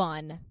it's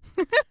fun.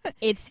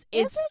 Is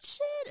it shit?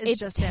 It's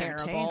just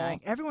terrible.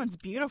 Entertaining. Everyone's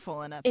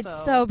beautiful in it.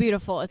 It's so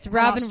beautiful. It's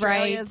Robin Wright.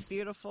 Australia's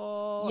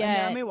beautiful.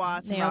 Yeah. And Naomi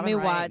Watts. Naomi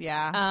Watts.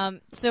 Yeah.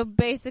 So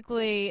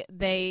basically,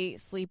 they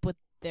sleep with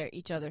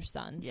each other's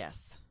sons.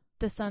 Yes.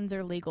 The sons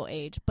are legal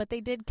age, but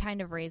they did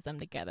kind of raise them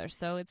together.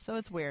 So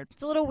it's weird.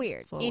 It's a little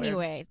weird.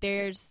 Weird.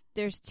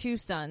 There's two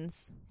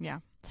sons. Yeah.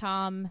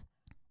 Tom,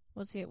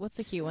 what's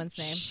the cute one's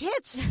name?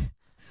 Shit.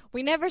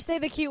 We never say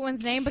the cute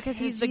one's name because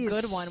he's the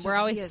good one. We're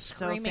always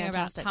screaming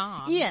about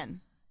Tom.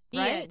 Ian.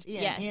 Right?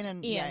 Ian. Yes.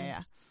 Ian.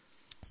 Yeah.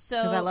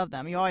 So, because I love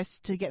them. You always,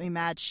 to get me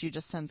mad, she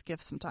just sends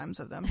gifts sometimes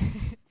of them.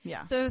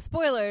 Yeah. So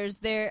spoilers,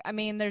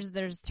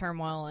 there's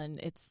turmoil and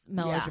it's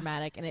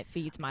melodramatic and it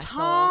feeds my soul.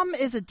 Tom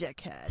is a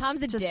dickhead.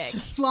 Tom's a dick.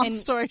 Long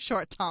story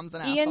short, Tom's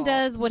an asshole. Ian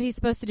does what he's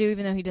supposed to do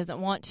even though he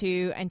doesn't want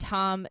to, and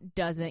Tom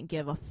doesn't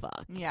give a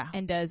fuck. Yeah.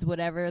 And does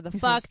whatever the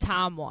fuck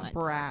Tom wants.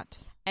 Brat.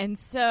 And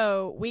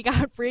so we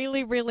got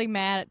really, really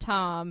mad at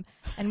Tom,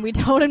 and we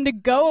told him to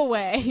go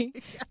away.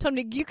 Told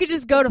him you could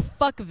just go to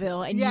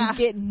Fuckville and you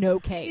get no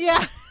cake.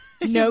 Yeah.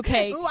 No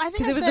cake,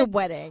 because it was a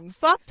wedding.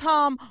 Fuck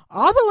Tom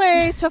all the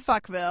way to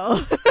Fuckville.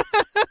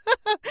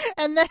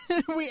 and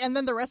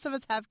then the rest of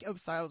us have. Oh,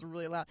 sorry, I was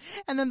really loud.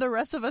 And then the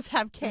rest of us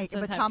have cake,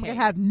 but Tom can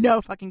have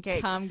no fucking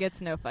cake. Tom gets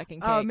no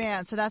fucking cake. Oh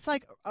man, so that's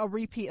like a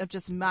repeat of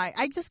just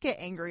I just get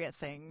angry at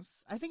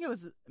things. I think it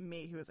was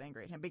me who was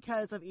angry at him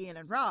because of Ian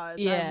and Roz.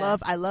 Yeah,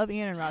 I love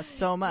Ian and Roz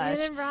so much.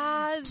 Ian and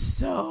Roz,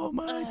 so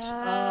much.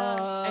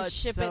 I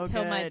ship so it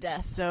till good. my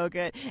death. So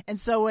good. And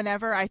so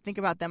whenever I think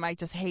about them, I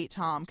just hate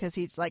Tom because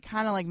he's like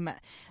kind of like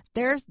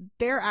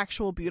they're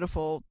actual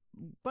beautiful,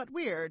 but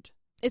weird.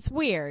 It's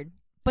weird,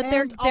 but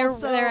and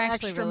they're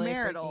actually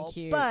extramarital. Really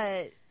cute.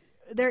 But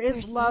there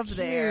is they're love so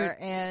there,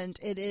 and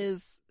it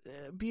is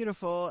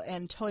beautiful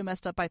and totally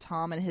messed up by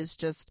Tom and his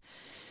just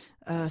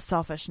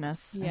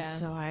selfishness. Yeah. And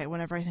so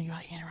whenever I think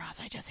about Ian and Roz,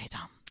 I just hate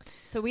Tom.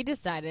 So we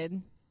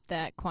decided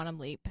that Quantum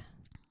Leap,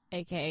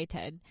 aka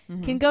Ted,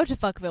 can go to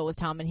Fuckville with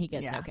Tom and he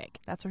gets no cake.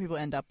 That's where people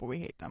end up where we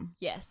hate them.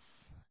 Yes.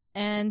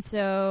 And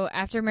so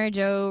after Mary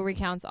Jo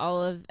recounts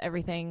all of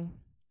everything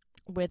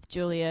with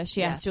Julia,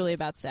 she asks Julia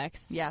about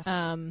sex. Yes.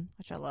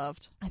 Which I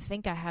loved. I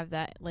think I have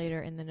that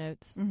later in the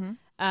notes. Mm-hmm.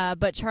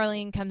 But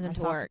Charlene comes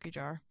into work.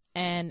 Jar.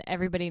 And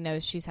everybody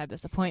knows she's had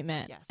this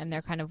appointment. Yes. And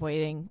they're kind of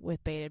waiting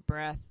with bated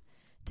breath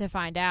to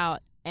find out.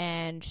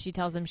 And she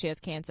tells them she has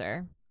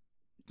cancer.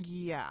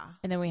 Yeah.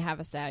 And then we have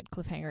a sad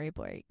cliffhanger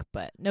break,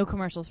 but no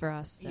commercials for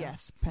us. So.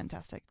 Yes.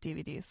 Fantastic.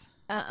 DVDs.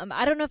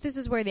 I don't know if this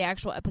is where the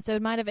actual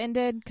episode might have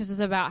ended because it's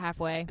about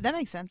halfway. That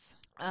makes sense.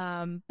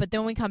 But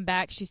then when we come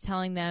back, she's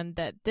telling them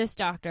that this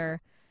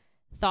doctor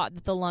thought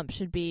that the lump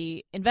should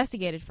be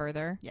investigated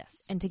further.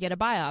 Yes. And to get a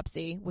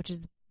biopsy, which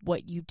is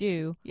what you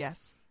do.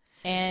 Yes.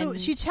 And so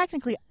she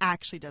technically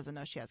actually doesn't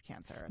know she has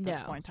cancer at this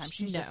point in time.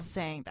 She's just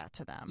saying that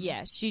to them.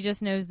 Yeah. She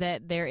just knows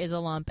that there is a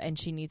lump and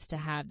she needs to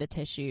have the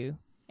tissue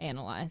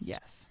analyzed.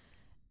 Yes.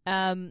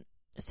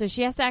 So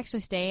she has to actually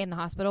stay in the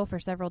hospital for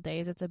several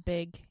days. It's a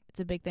big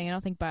thing. I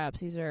don't think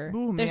biopsies are.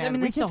 Ooh, man. I mean,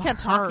 we just kept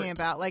talking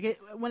about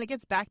when it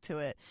gets back to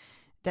it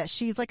that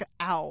she's like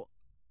out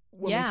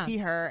when we see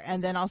her,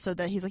 and then also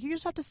that he's like, you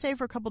just have to stay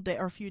for a couple days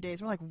or a few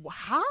days. We're like,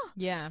 huh?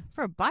 Yeah.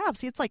 For a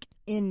biopsy, it's like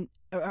in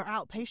or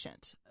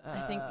outpatient.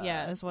 I think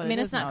is what I mean,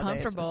 it it's is not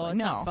nowadays. comfortable. It's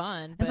It's not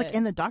fun. It's like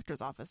in the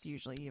doctor's office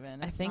usually.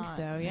 Even I think not,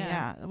 so.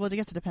 Yeah. Well, I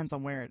guess it depends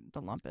on where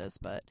the lump is,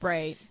 but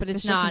right. But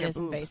it's just not as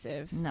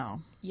invasive.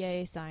 No.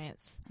 Yay,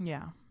 science.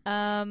 Yeah.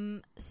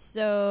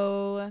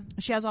 So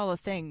she has all the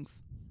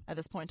things at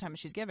this point in time, and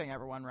she's giving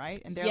everyone,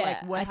 right? And they're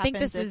like, "What I happens think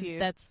this if is you?"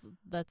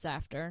 That's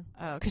after.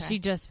 Oh, okay. Because she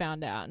just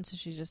found out, and so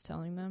she's just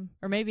telling them,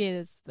 or maybe it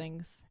is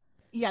things.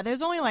 Yeah,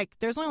 there's only like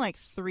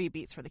 3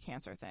 beats for the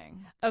cancer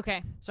thing.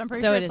 Okay. So I'm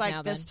pretty So sure it it's is like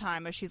now, this then.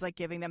 time, but she's like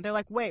giving them. They're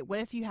like, wait, what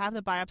if you have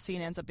the biopsy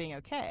and it ends up being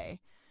okay?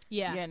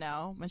 Yeah. You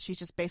know, when she's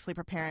just basically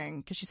preparing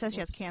because she says she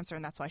has Whoops. cancer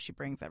and that's why she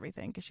brings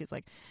everything because she's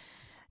like,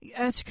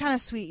 it's kind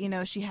of sweet, you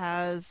know. She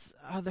has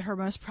her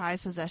most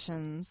prized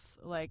possessions,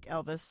 like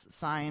Elvis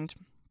signed,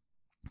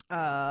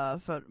 a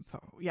photo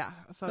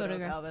of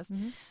Photograph. Elvis,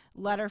 Mm-hmm.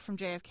 letter from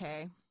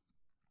JFK,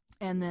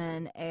 and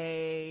then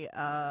a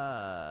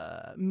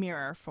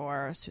mirror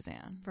for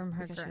Suzanne From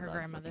her because she loves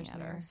grandmother's looking at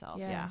mirror. herself.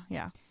 Yeah.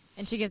 Yeah.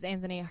 And she gives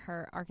Anthony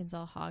her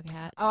Arkansas hog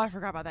hat. Oh, I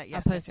forgot about that.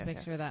 Yes, I'll post yes, a yes,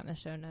 picture yes. of that in the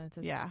show notes.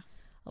 It's Yeah.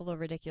 a little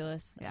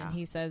ridiculous. Yeah. And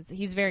he says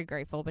he's very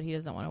grateful, but he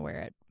doesn't want to wear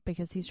it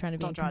because he's trying to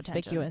be Don't draw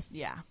inconspicuous. attention.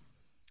 Yeah.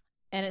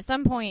 And at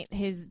some point,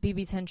 his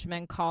BB's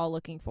henchmen call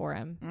looking for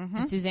him. Mm-hmm.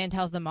 And Suzanne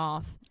tells them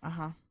off.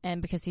 Uh-huh.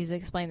 And because he's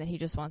explained that he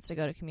just wants to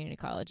go to community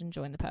college and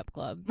join the pep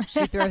club,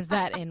 she throws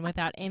that in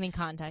without any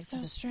context. So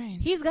and says,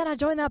 strange. he's going to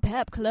join the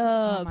pep Oh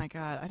club. my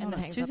god. I and don't then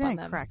know. hangs up on Suzanne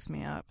them. cracks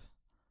me up.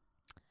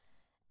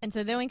 And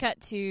so then we cut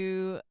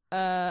to,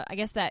 I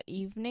guess that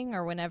evening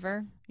or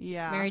whenever.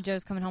 Yeah. Mary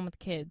Jo's coming home with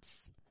the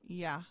kids.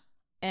 Yeah.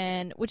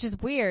 And which is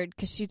weird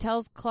because she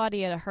tells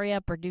Claudia to hurry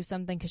up or do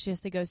something because she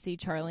has to go see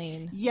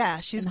Charlene. Yeah,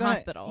 she's in the going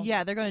hospital.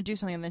 Yeah, they're going to do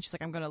something, and then she's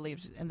like, "I'm going to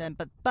leave." And then,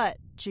 but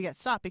she gets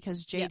stopped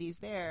because JD's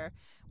there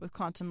with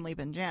Quantum Leap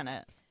and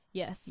Janet.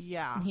 Yes.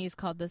 Yeah, And he's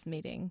called this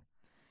meeting.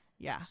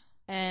 yeah,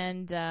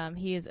 And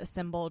he has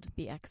assembled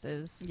the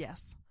X's.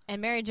 yes,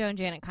 And Mary Jo and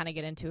Janet kind of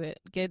get into it.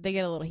 They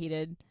get a little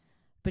heated,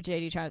 but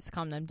JD tries to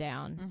calm them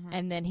down. Mhm.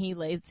 And then he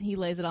lays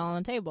it all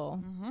on the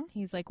table. mm-hmm.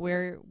 He's like, "We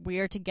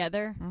are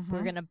together. Mhm.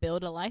 We're gonna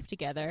build a life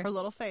together." Her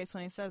little face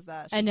when he says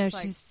that. I know, just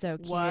like, she's so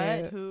cute.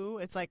 What? Who?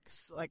 It's like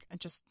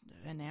just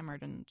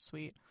enamored and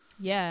sweet.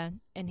 Yeah,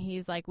 and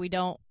he's like, we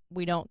don't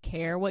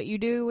care what you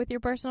do with your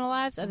personal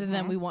lives, other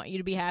than Mhm. we want you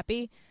to be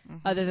happy.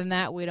 Mhm. Other than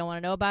that, we don't want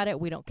to know about it.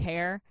 We don't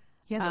care.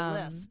 He has a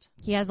list.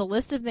 He has a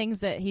list of things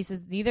that he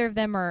says neither of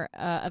them are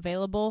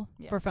available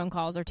for Yes. phone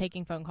calls or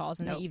taking phone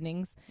calls in Nope. the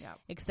evenings, Yep.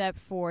 except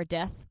for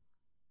death,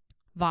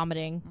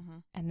 vomiting, Mm-hmm.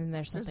 and then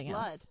there's There's something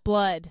blood. else.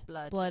 Blood.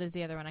 Blood. Blood is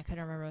the other one. I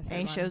couldn't remember the third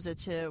And he one. shows it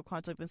to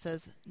Quantum Leap and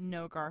says,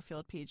 "No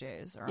Garfield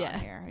PJs are Yeah. on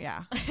here."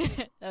 Yeah,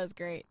 That was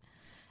great.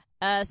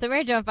 So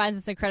Mary Jo finds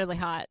this incredibly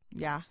hot,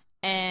 yeah,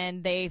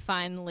 and they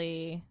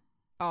finally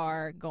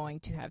are going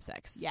to have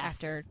sex Yes.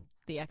 after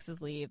the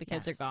exes leave. The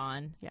kids Yes. are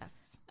gone. yes.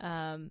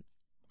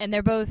 And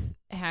they're both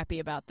happy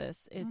about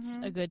this. It's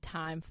Mhm. a good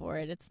time for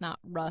it. It's not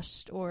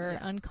rushed or Yeah.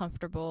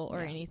 uncomfortable or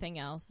Yes. anything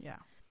else. Yeah.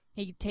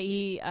 He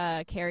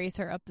carries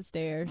her up the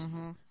stairs,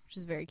 Mhm. which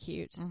is very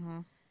cute. Mm-hmm.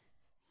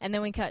 And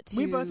then we cut to...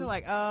 We both are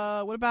like,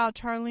 what about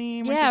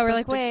Charlene? Weren't Yeah, you we're supposed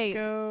like, to wait,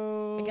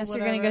 go, I guess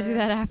you're going to go do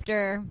that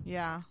after.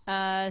 Yeah.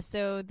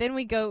 So then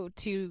we go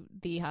to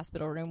the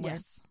hospital room where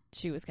Yes.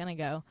 she was going to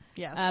go.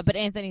 Yes. But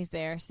Anthony's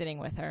there sitting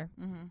with her.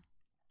 Mm-hmm.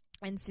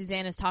 And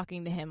Suzanne is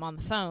talking to him on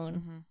the phone,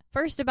 Mm-hmm.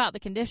 first about the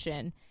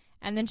condition,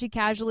 and then she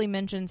casually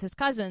mentions his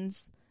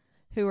cousins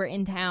who were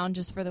in town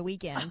just for the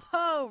weekend.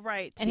 Oh,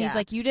 right. And he's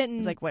like, he's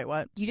like, wait,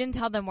 what? you didn't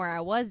tell them where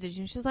I was, did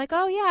you? And she's like,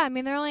 oh, yeah, I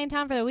mean, they're only in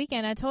town for the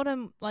weekend. I told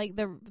him, like,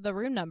 the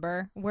room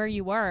number, where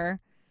you were.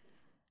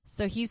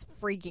 So he's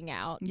freaking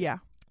out. Yeah.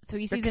 So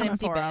he They're sees an coming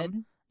empty for bed. him.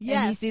 And he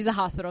Yes. sees a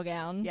hospital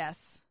gown.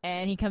 Yes.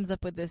 And he comes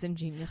up with this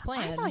ingenious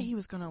plan. I thought he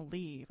was going to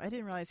leave. I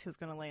didn't realize he was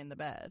going to lay in the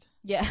bed.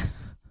 Yeah.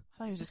 I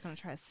thought he was just going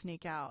to try to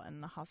sneak out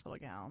in the hospital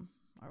gown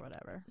or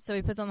whatever. So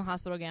he puts on the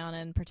hospital gown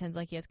and pretends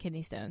like he has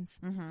kidney stones,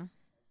 Mm-hmm.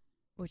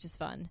 which is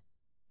fun.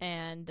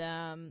 And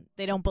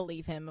they don't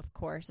believe him, of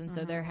course, and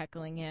so Mhm. they're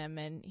heckling him,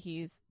 and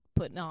he's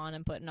putting on,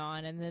 and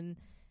then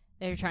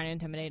they're trying to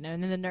intimidate him,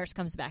 and then the nurse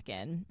comes back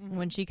in. Mhm.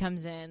 When she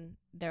comes in,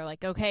 they're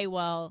like, okay,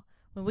 well,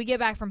 when we get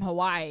back from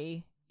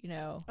Hawaii, you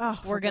know, Oh,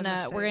 we're for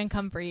goodness gonna sakes.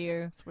 come for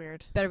you. It's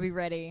weird. Better be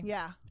ready.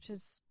 Yeah. Which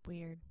is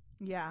weird.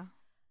 Yeah.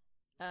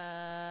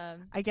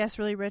 I guess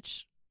really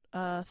rich,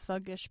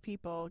 thuggish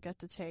people get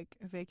to take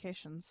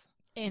vacations.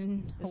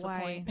 In Is the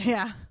Hawaii. point.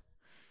 Yeah.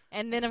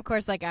 And then, of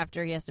course, like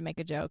after he has to make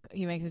a joke,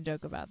 he makes a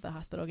joke about the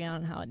hospital gown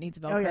and how it needs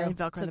Velcro. Oh, yeah,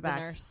 Velcro to in the back.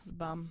 nurse.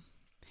 Bum.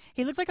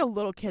 He looked like a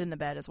little kid in the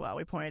bed as well.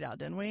 We pointed out,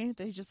 didn't we?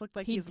 That he just looked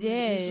like He he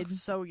did.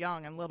 just so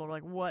young and little.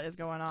 Like, what is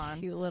going on?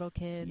 Cute little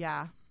kid.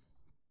 Yeah.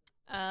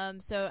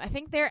 So I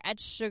think they're at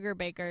Sugar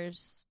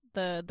Baker's,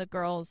 the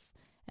girls,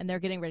 and they're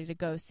getting ready to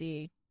go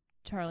see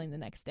Charlene the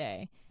next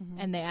day. Mhm.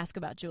 And they ask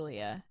about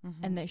Julia, Mhm.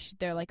 and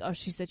they're like, oh,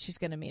 she said she's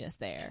going to meet us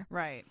there.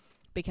 Right.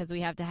 Because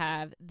we have to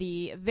have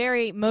the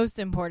very most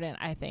important,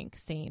 I think,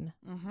 scene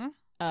Mm-hmm.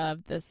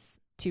 of this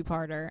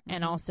two-parter,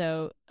 and Mhm.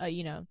 also,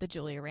 the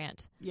Julia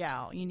rant.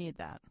 Yeah, you need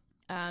that.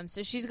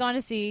 So she's gone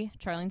to see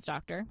Charlene's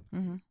doctor,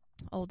 Mm-hmm.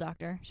 old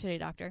doctor, shitty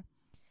doctor.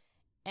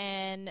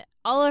 And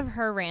all of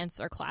her rants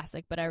are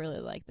classic, but I really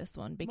like this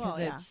one because Well,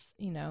 yeah. it's,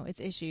 it's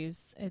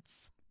issues.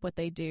 It's what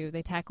they do.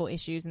 They tackle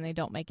issues and they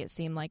don't make it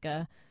seem like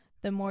the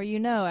more you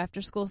know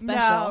after school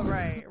special. No,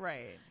 right.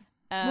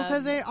 Well,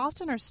 because they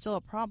often are still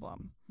a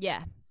problem.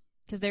 Yeah.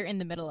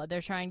 because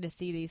they're trying to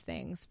see these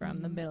things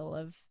from the middle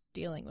of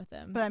dealing with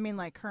them. But I mean,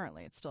 like,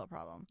 currently it's still a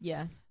problem.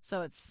 Yeah.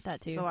 So it's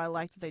that too. So I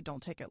like that they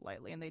don't take it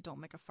lightly and they don't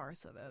make a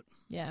farce of it.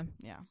 Yeah.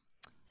 Yeah.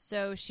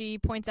 So she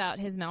points out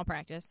his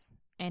malpractice,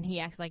 and he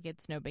acts like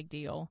it's no big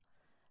deal.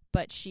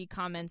 But she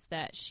comments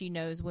that she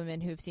knows women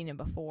who've seen him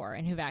before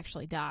and who've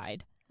actually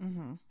died.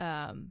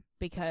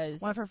 Because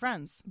one of her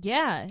friends.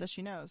 Yeah. That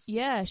she knows.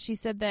 Yeah. She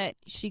said that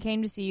she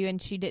came to see you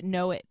and she didn't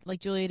know it.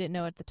 Like, Julia didn't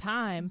know at the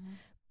time,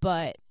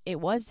 but it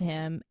was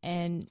him.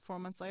 And 4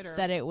 months later.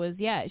 Said it was,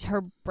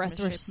 her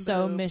breasts were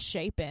so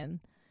misshapen.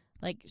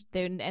 Like,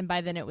 and by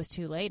then it was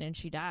too late and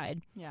she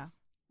died. Yeah.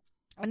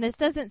 And this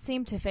doesn't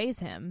seem to faze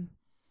him,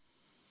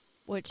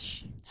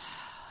 which...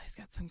 He's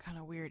got some kind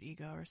of weird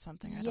ego or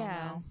something. I don't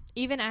know.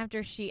 Even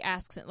after she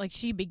asks it, like,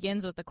 she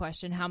begins with the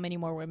question, how many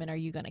more women are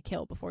you going to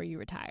kill before you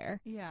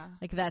retire? Yeah.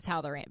 Like, that's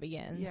how the rant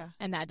begins. Yeah.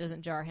 And that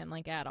doesn't jar him,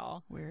 like, at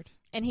all. Weird.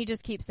 And he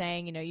just keeps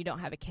saying, you don't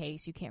have a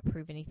case. You can't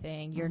prove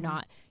anything.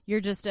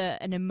 You're just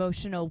an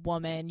emotional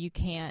woman. You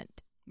can't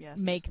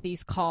make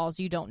these calls.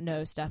 You don't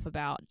know stuff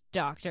about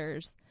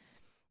doctors.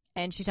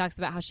 And she talks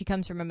about how she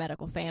comes from a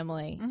medical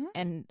family,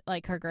 and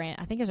like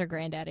I think it was her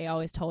granddaddy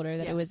always told her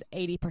that it was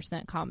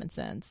 80% common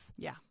sense.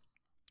 Yeah.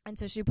 And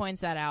so she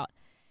points that out.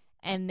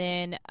 And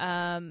then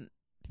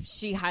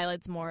she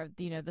highlights more of,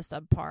 the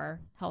subpar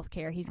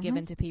healthcare he's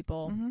given to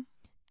people.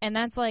 And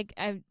that's like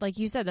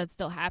you said, that's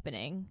still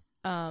happening.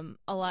 A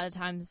lot of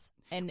times,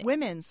 and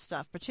women's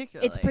stuff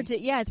particularly. It's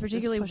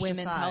particularly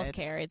women's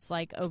healthcare. It's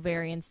like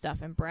ovarian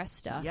stuff and breast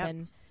stuff,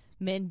 and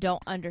men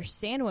don't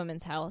understand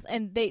women's health,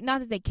 and not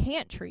that they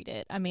can't treat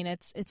it. I mean,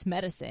 it's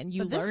medicine.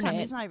 You but this learn time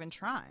it. He's not even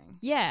trying.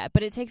 Yeah,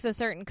 but it takes a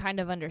certain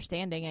kind of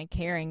understanding and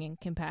caring and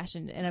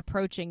compassion and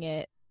approaching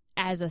it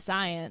as a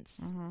science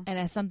and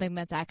as something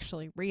that's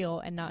actually real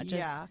and not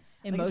just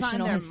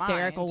emotional,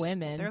 hysterical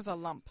women. There's a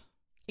lump.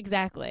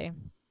 Exactly.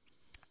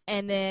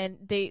 And then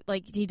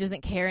he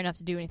doesn't care enough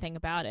to do anything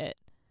about it.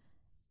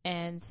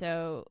 And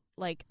so,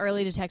 like,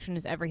 early detection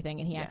is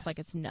everything, and he acts like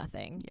it's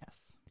nothing.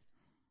 Yes.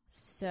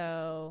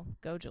 So,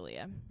 go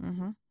Julia.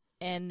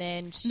 And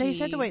then they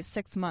said to wait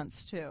 6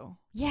 months, too.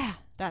 Yeah.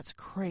 That's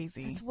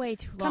crazy. That's way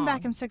too long. Come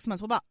back in 6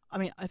 months.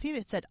 If he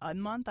had said a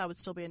month, I would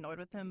still be annoyed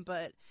with him,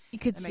 but... You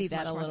could see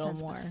that a little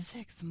more.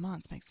 6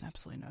 months makes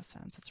absolutely no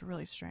sense. It's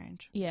really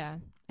strange. Yeah.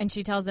 And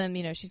she tells him,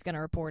 she's going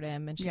to report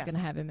him, and she's going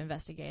to have him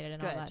investigated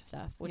and all that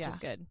stuff, which is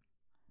good.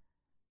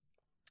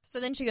 So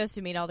then she goes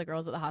to meet all the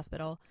girls at the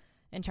hospital.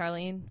 And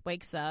Charlene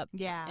wakes up.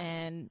 Yeah.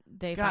 And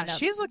they find out.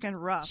 She's looking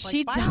rough.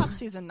 She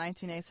biopsies in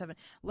 1987.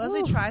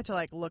 Leslie tried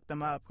to, look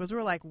them up because we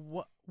were like,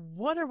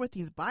 what are with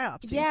these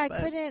biopsies? Yeah,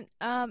 I couldn't.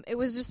 It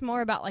was just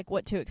more about,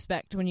 what to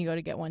expect when you go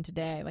to get one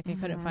today. Like, I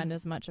couldn't find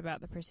as much about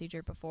the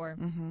procedure before.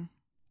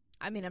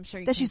 I mean, I'm sure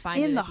you can find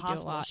it if you do a lot. She's in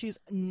the hospital. She's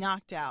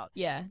knocked out.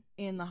 Yeah.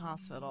 In the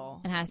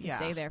hospital. And has to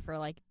stay there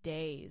for,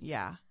 days.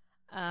 Yeah.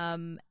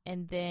 And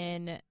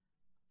then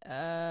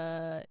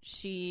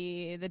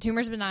the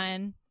tumor's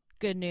benign.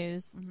 Good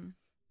news.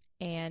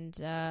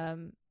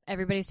 And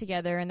everybody's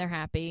together and they're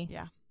happy.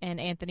 Yeah. And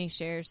Anthony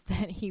shares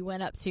that he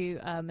went up to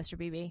Mr.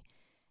 Beebe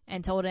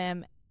and told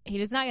him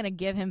he's not going to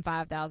give him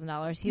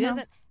 $5,000. He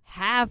doesn't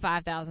have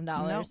 $5,000.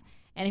 No.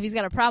 And if he's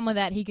got a problem with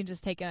that, he can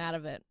just take him out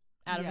of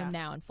him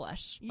now in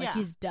flesh. Like,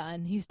 he's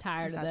done. He's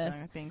tired of this.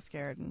 Being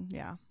scared.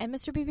 And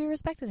Mr. Beebe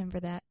respected him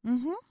for that.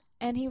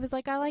 And he was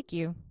like, I like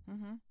you.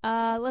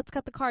 Let's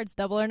cut the cards,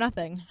 double or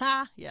nothing.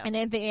 Yes. And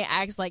Anthony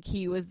acts like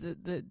he was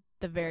the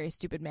very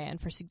stupid man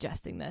for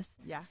suggesting this.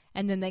 Yeah.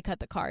 And then they cut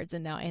the cards,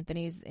 and now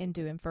Anthony's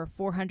into him for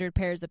 400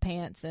 pairs of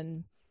pants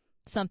and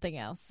something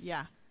else.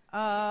 Yeah.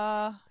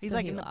 He's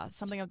in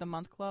something of the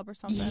month club or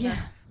something. Yeah.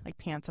 Or, like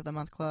Pants of the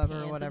Month Club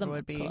or whatever it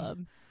would be.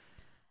 Club.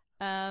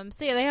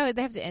 So yeah,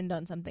 they have to end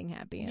on something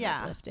happy and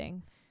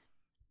uplifting.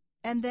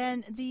 And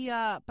then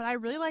but I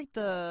really like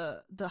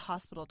the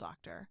hospital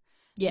doctor.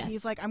 Yes.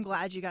 He's like, I'm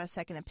glad you got a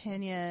second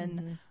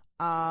opinion.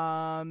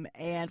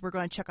 And we're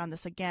going to check on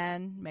this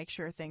again, make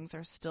sure things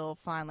are still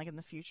fine, like in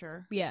the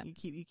future. Yeah.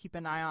 You keep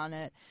an eye on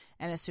it,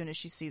 and as soon as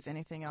she sees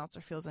anything else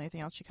or feels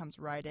anything else, she comes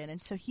right in.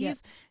 And so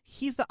he's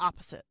the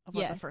opposite of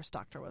what the first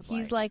doctor was.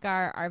 He's like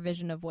our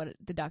vision of what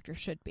the doctor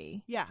should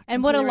be. Yeah.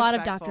 And what a lot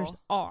of doctors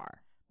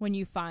are when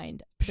you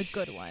find the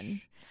good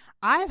one.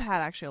 I've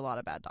had actually a lot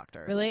of bad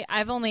doctors. Really?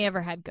 I've only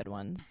ever had good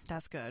ones.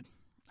 That's good.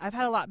 I've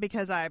had a lot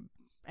because I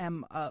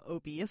am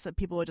obese, so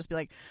people would just be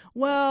like,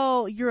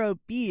 well, you're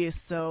obese,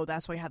 so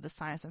that's why you have the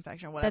sinus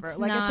infection or whatever.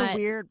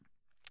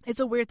 It's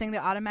a weird thing. They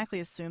automatically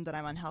assume that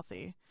I'm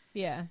unhealthy.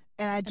 Yeah.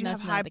 And I do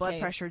have high blood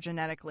pressure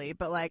genetically,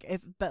 but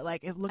if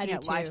looking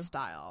at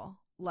lifestyle,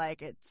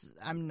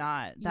 I'm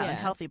not that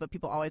unhealthy, but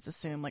people always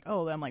assume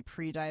I'm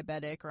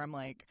pre-diabetic, or I'm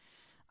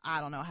I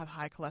don't know, have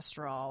high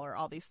cholesterol or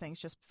all these things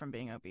just from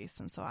being obese.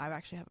 And so I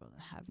actually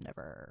have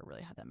never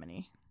really had that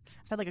many.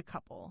 I've had a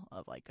couple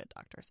of good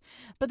doctors,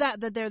 but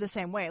that they're the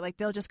same way.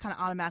 They'll just kind of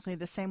automatically,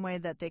 the same way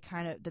that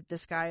that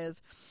this guy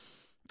is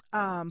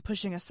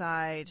pushing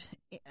aside,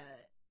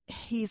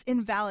 he's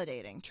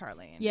invalidating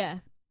Charlene. Yeah.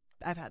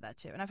 I've had that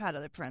too, and I've had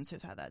other friends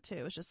who've had that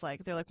too. It's just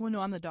like they're like, well,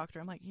 no, I'm the doctor.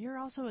 I'm like, you're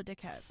also a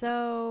dickhead.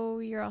 So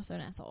you're also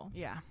an asshole.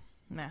 Yeah,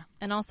 nah.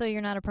 And also,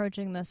 you're not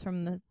approaching this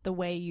from the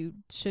way you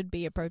should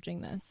be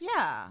approaching this.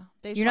 Yeah,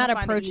 you're not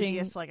approaching the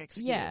easiest, like,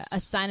 excuse. Yeah, a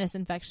sinus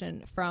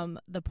infection from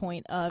the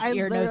point of I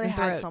ear, nose, and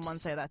throat. had someone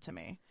say that to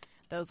me.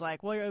 That was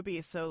like, well, you're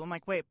obese, so I'm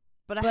like, wait.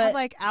 But I had,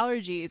 like,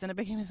 allergies, and it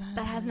became...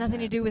 That has nothing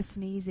to do with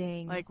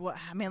sneezing. Like, what?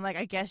 I mean, like,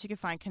 I guess you could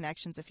find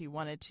connections if you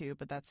wanted to,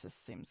 but that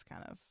just seems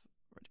kind of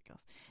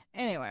ridiculous.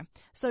 Anyway,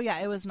 so, yeah,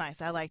 it was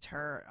nice. I liked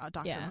her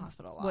doctor in the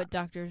hospital a lot. What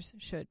doctors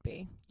should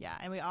be. Yeah,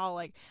 and we all,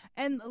 like...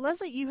 And,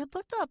 Leslie, you had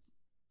looked up...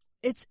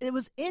 It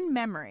was in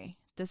memory,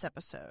 this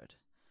episode,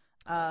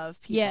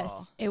 of people.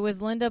 Yes, it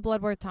was Linda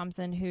Bloodworth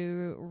Thompson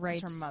who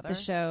writes the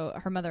show,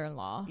 her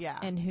mother-in-law, yeah,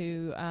 and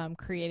who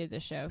created the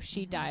show.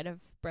 She died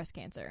of breast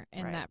cancer,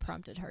 and that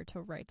prompted her to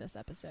write this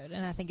episode.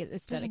 And I think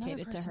it's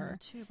dedicated to her.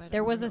 Too,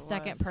 there was a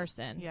second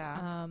person. Yeah,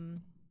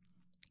 can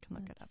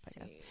look it up, I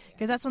guess, see.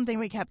 Because that's one thing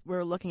we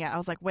were looking at. I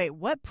was like, wait,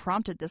 what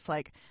prompted this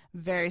like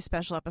very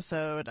special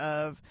episode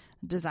of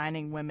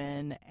Designing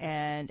Women?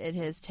 And it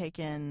has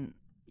taken,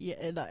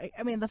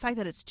 I mean, the fact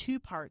that it's 2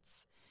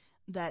 parts,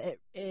 that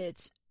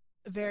it's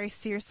very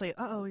seriously.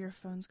 Uh-oh, your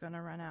phone's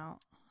gonna run out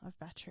of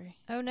battery.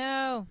 Oh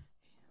no.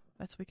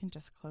 We can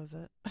just close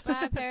it.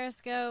 Bye,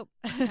 Periscope.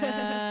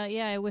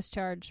 Yeah, it was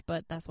charged,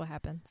 but that's what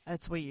happens.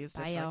 We used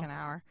it for y'all. like an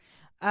hour.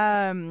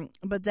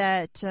 But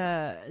that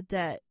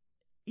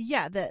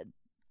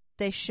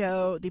they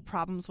show the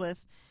problems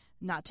with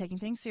not taking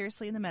things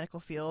seriously in the medical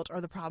field,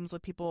 or the problems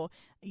with people,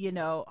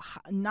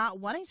 not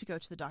wanting to go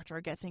to the doctor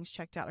or get things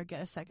checked out or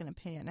get a second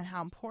opinion, and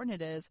how important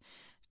it is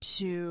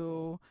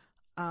to,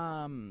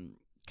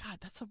 God,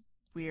 that's a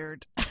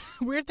weird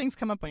things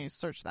come up when you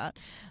search that.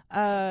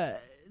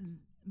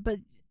 But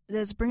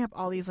does bring up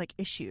all these like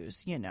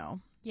issues, Yeah.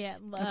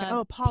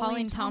 Okay.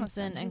 Pauline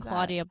Thompson and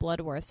Claudia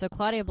Bloodworth. So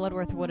Claudia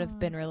Bloodworth would have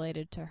been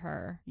related to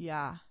her.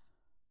 Yeah.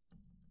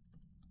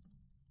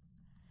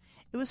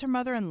 It was her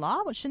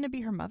mother-in-law. What, shouldn't it be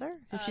her mother?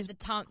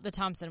 The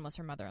Thompson was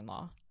her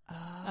mother-in-law.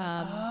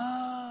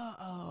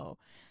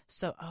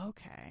 So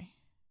okay.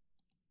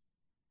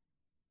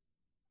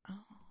 Oh.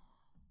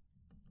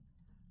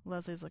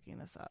 Leslie's looking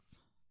this up.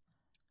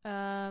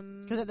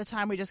 Because at the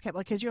time we just kept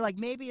like, because you're like,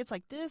 maybe it's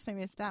like this,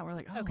 maybe it's that. And we're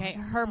like, oh, okay,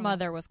 her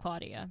mother was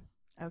Claudia.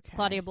 Okay,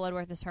 Claudia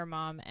Bloodworth is her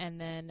mom, and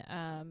then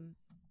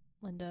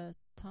Linda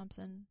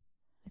Thompson,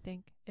 I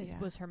think,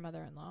 was her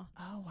mother-in-law.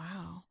 Oh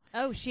wow.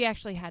 Oh, she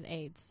actually had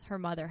AIDS. Her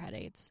mother had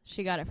AIDS.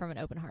 She got it from an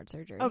open heart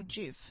surgery. Oh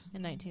jeez.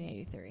 In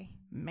 1983.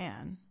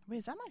 Man, wait,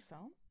 is that my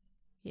phone?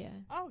 Yeah.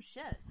 Oh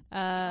shit.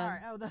 Sorry.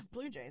 Oh, the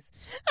Blue Jays.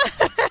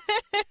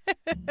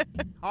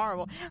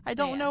 Horrible. I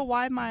don't know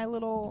why my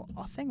little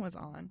thing was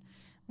on.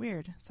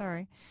 Weird.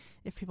 Sorry.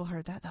 If people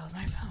heard that was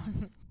my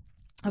phone.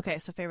 Okay,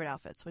 so favorite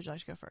outfits. Would you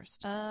like to go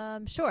first?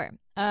 Sure.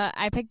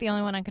 I picked the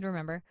only one I could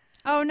remember.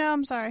 Oh, no,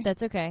 I'm sorry.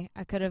 That's okay.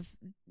 I could have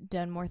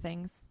done more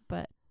things,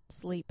 but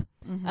sleep.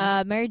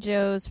 Mm-hmm. Mary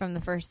Jo's from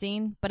the first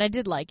scene, but I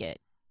did like it.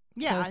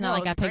 Yeah, so it's not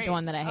like I picked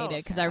one that I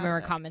hated, because I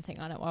remember fantastic. commenting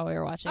on it while we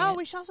were watching it. Oh,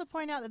 we should also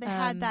point out that they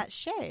had that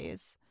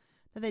chaise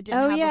that they didn't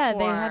have before. Yeah,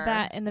 they had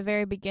that in the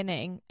very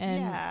beginning.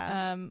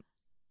 And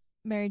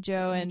Mary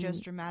Jo and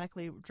just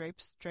dramatically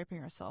draping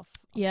herself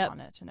on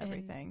it and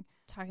everything.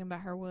 Talking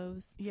about her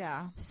woes.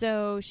 Yeah.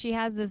 So she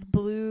has this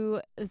blue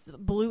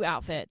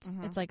outfit.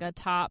 Mm-hmm. It's like a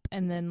top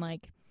and then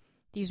like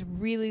these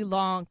really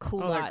long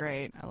culottes. Oh, they're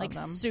great. I love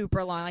them.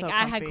 Super long. So like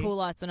I comfy. had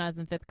culottes when I was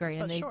in 5th grade,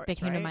 and But shorts, they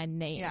came to right? my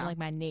knee, like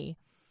my knee.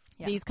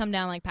 Yeah. These come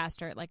down like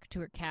past her, like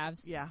to her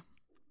calves. Yeah.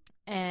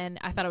 And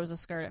I thought it was a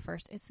skirt at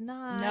first. It's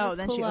not. No,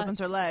 then she opens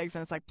her legs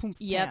and it's like poof,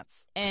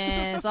 pants.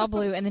 And it's all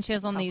blue. And then she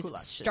has on these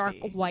culottes stark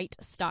white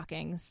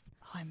stockings.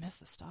 Oh, I miss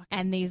the stockings.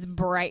 And these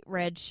bright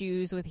red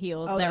shoes with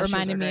heels that that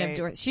reminded me great. of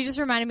Dorothy. She just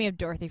reminded me of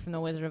Dorothy from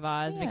The Wizard of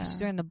Oz because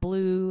she's wearing the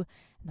blue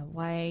and the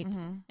white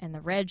and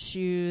the red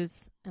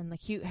shoes and the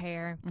cute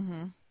hair.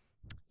 Mm-hmm.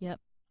 Yep.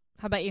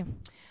 How about you?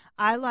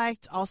 I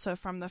liked also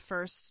from the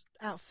first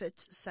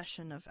outfit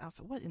session of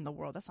outfit. What in the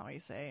world? That's not what you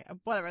say.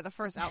 Whatever. The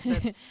first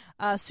outfit,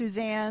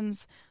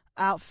 Suzanne's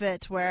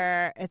outfit,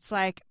 where it's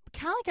like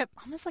kind of like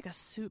almost like a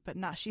suit, but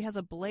not. She has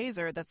a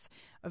blazer that's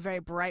a very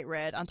bright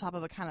red on top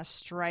of a kind of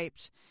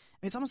striped. I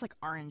mean, it's almost like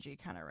orangey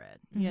kind of red.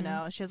 You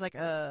know, she has like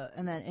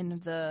and then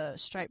in the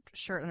striped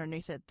shirt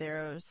underneath it,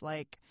 there's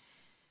like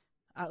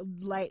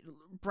light,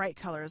 bright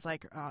colors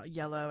like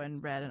yellow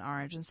and red and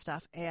orange and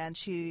stuff. And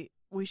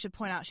we should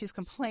point out she's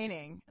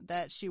complaining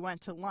that she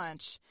went to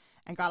lunch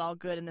and got all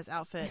good in this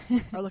outfit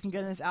or looking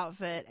good in this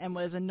outfit and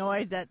was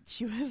annoyed that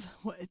she was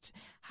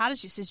did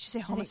she say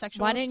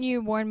homosexuals? Why didn't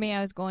you warn me I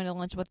was going to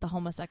lunch with the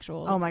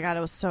homosexuals? Oh my God, it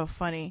was so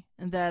funny.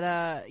 And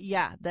that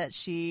that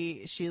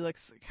she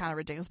looks kind of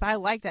ridiculous, but I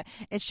like that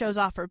it shows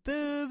off her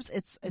boobs.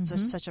 It's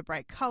such a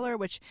bright color,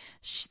 which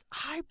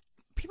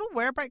people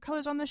wear bright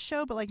colors on this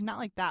show, but like not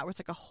like that where it's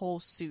like a whole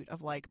suit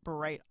of like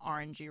bright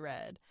orangey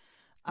red.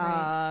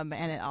 Right.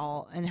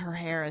 And her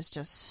hair is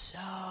just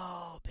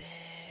so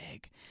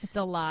big. It's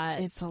a lot.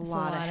 It's a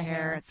lot of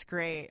hair. It's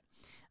great.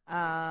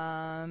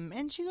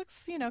 And she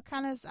looks,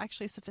 kind of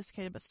actually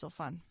sophisticated, but still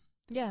fun.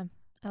 Yeah,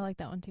 I like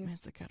that one too.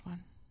 It's a good one.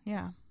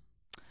 Yeah.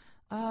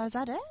 Is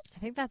that it? I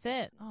think that's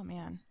it. Oh,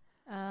 man.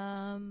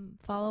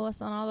 Follow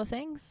us on all the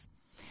things.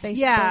 Facebook,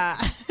 Yeah.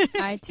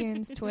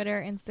 iTunes,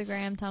 Twitter,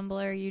 Instagram, Tumblr,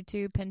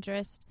 YouTube,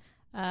 Pinterest.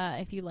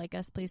 If you like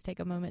us, please take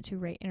a moment to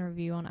rate and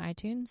review on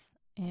iTunes.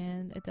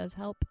 And it does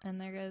help. And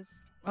there goes.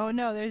 Oh,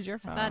 no, there's your I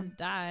phone. thought it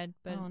died,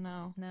 but oh,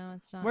 no. No,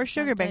 it's not. We're It's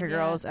Sugar not Baker dead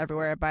Girls yet.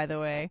 everywhere, by the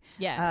way.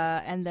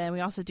 Yeah. And then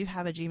we also do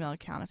have a Gmail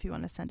account if you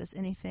want to send us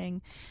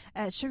anything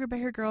at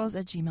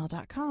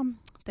sugarbakergirls@gmail.com.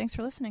 Thanks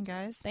for listening,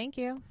 guys. Thank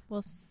you.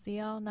 We'll see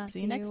y'all next.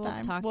 See you next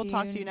time. We'll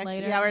talk talk to you next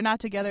later. Yeah, we're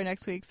not together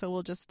next week, so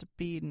we'll just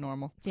be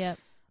normal. Yep.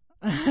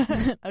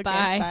 Okay, Bye.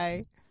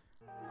 bye.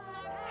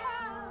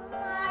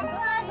 My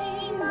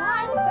buddy,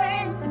 my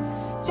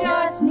friend,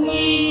 just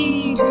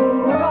need to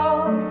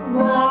know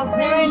our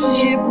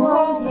friendship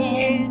won't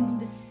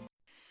end.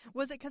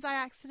 Was it because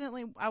I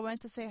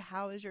went to say,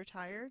 how is your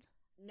tired?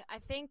 No, I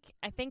think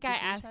I you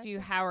asked type you,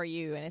 it? how are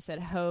you? And it said,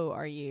 ho,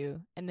 are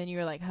you? And then you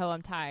were like, ho,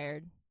 I'm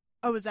tired.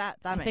 Oh, was that?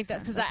 That I makes think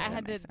sense. because Okay, I that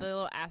had the makes sense.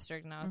 little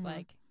asterisk and I was Mhm.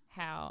 like,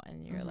 how?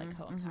 And you were like,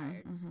 ho, I'm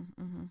tired.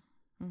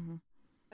 Mm-hmm.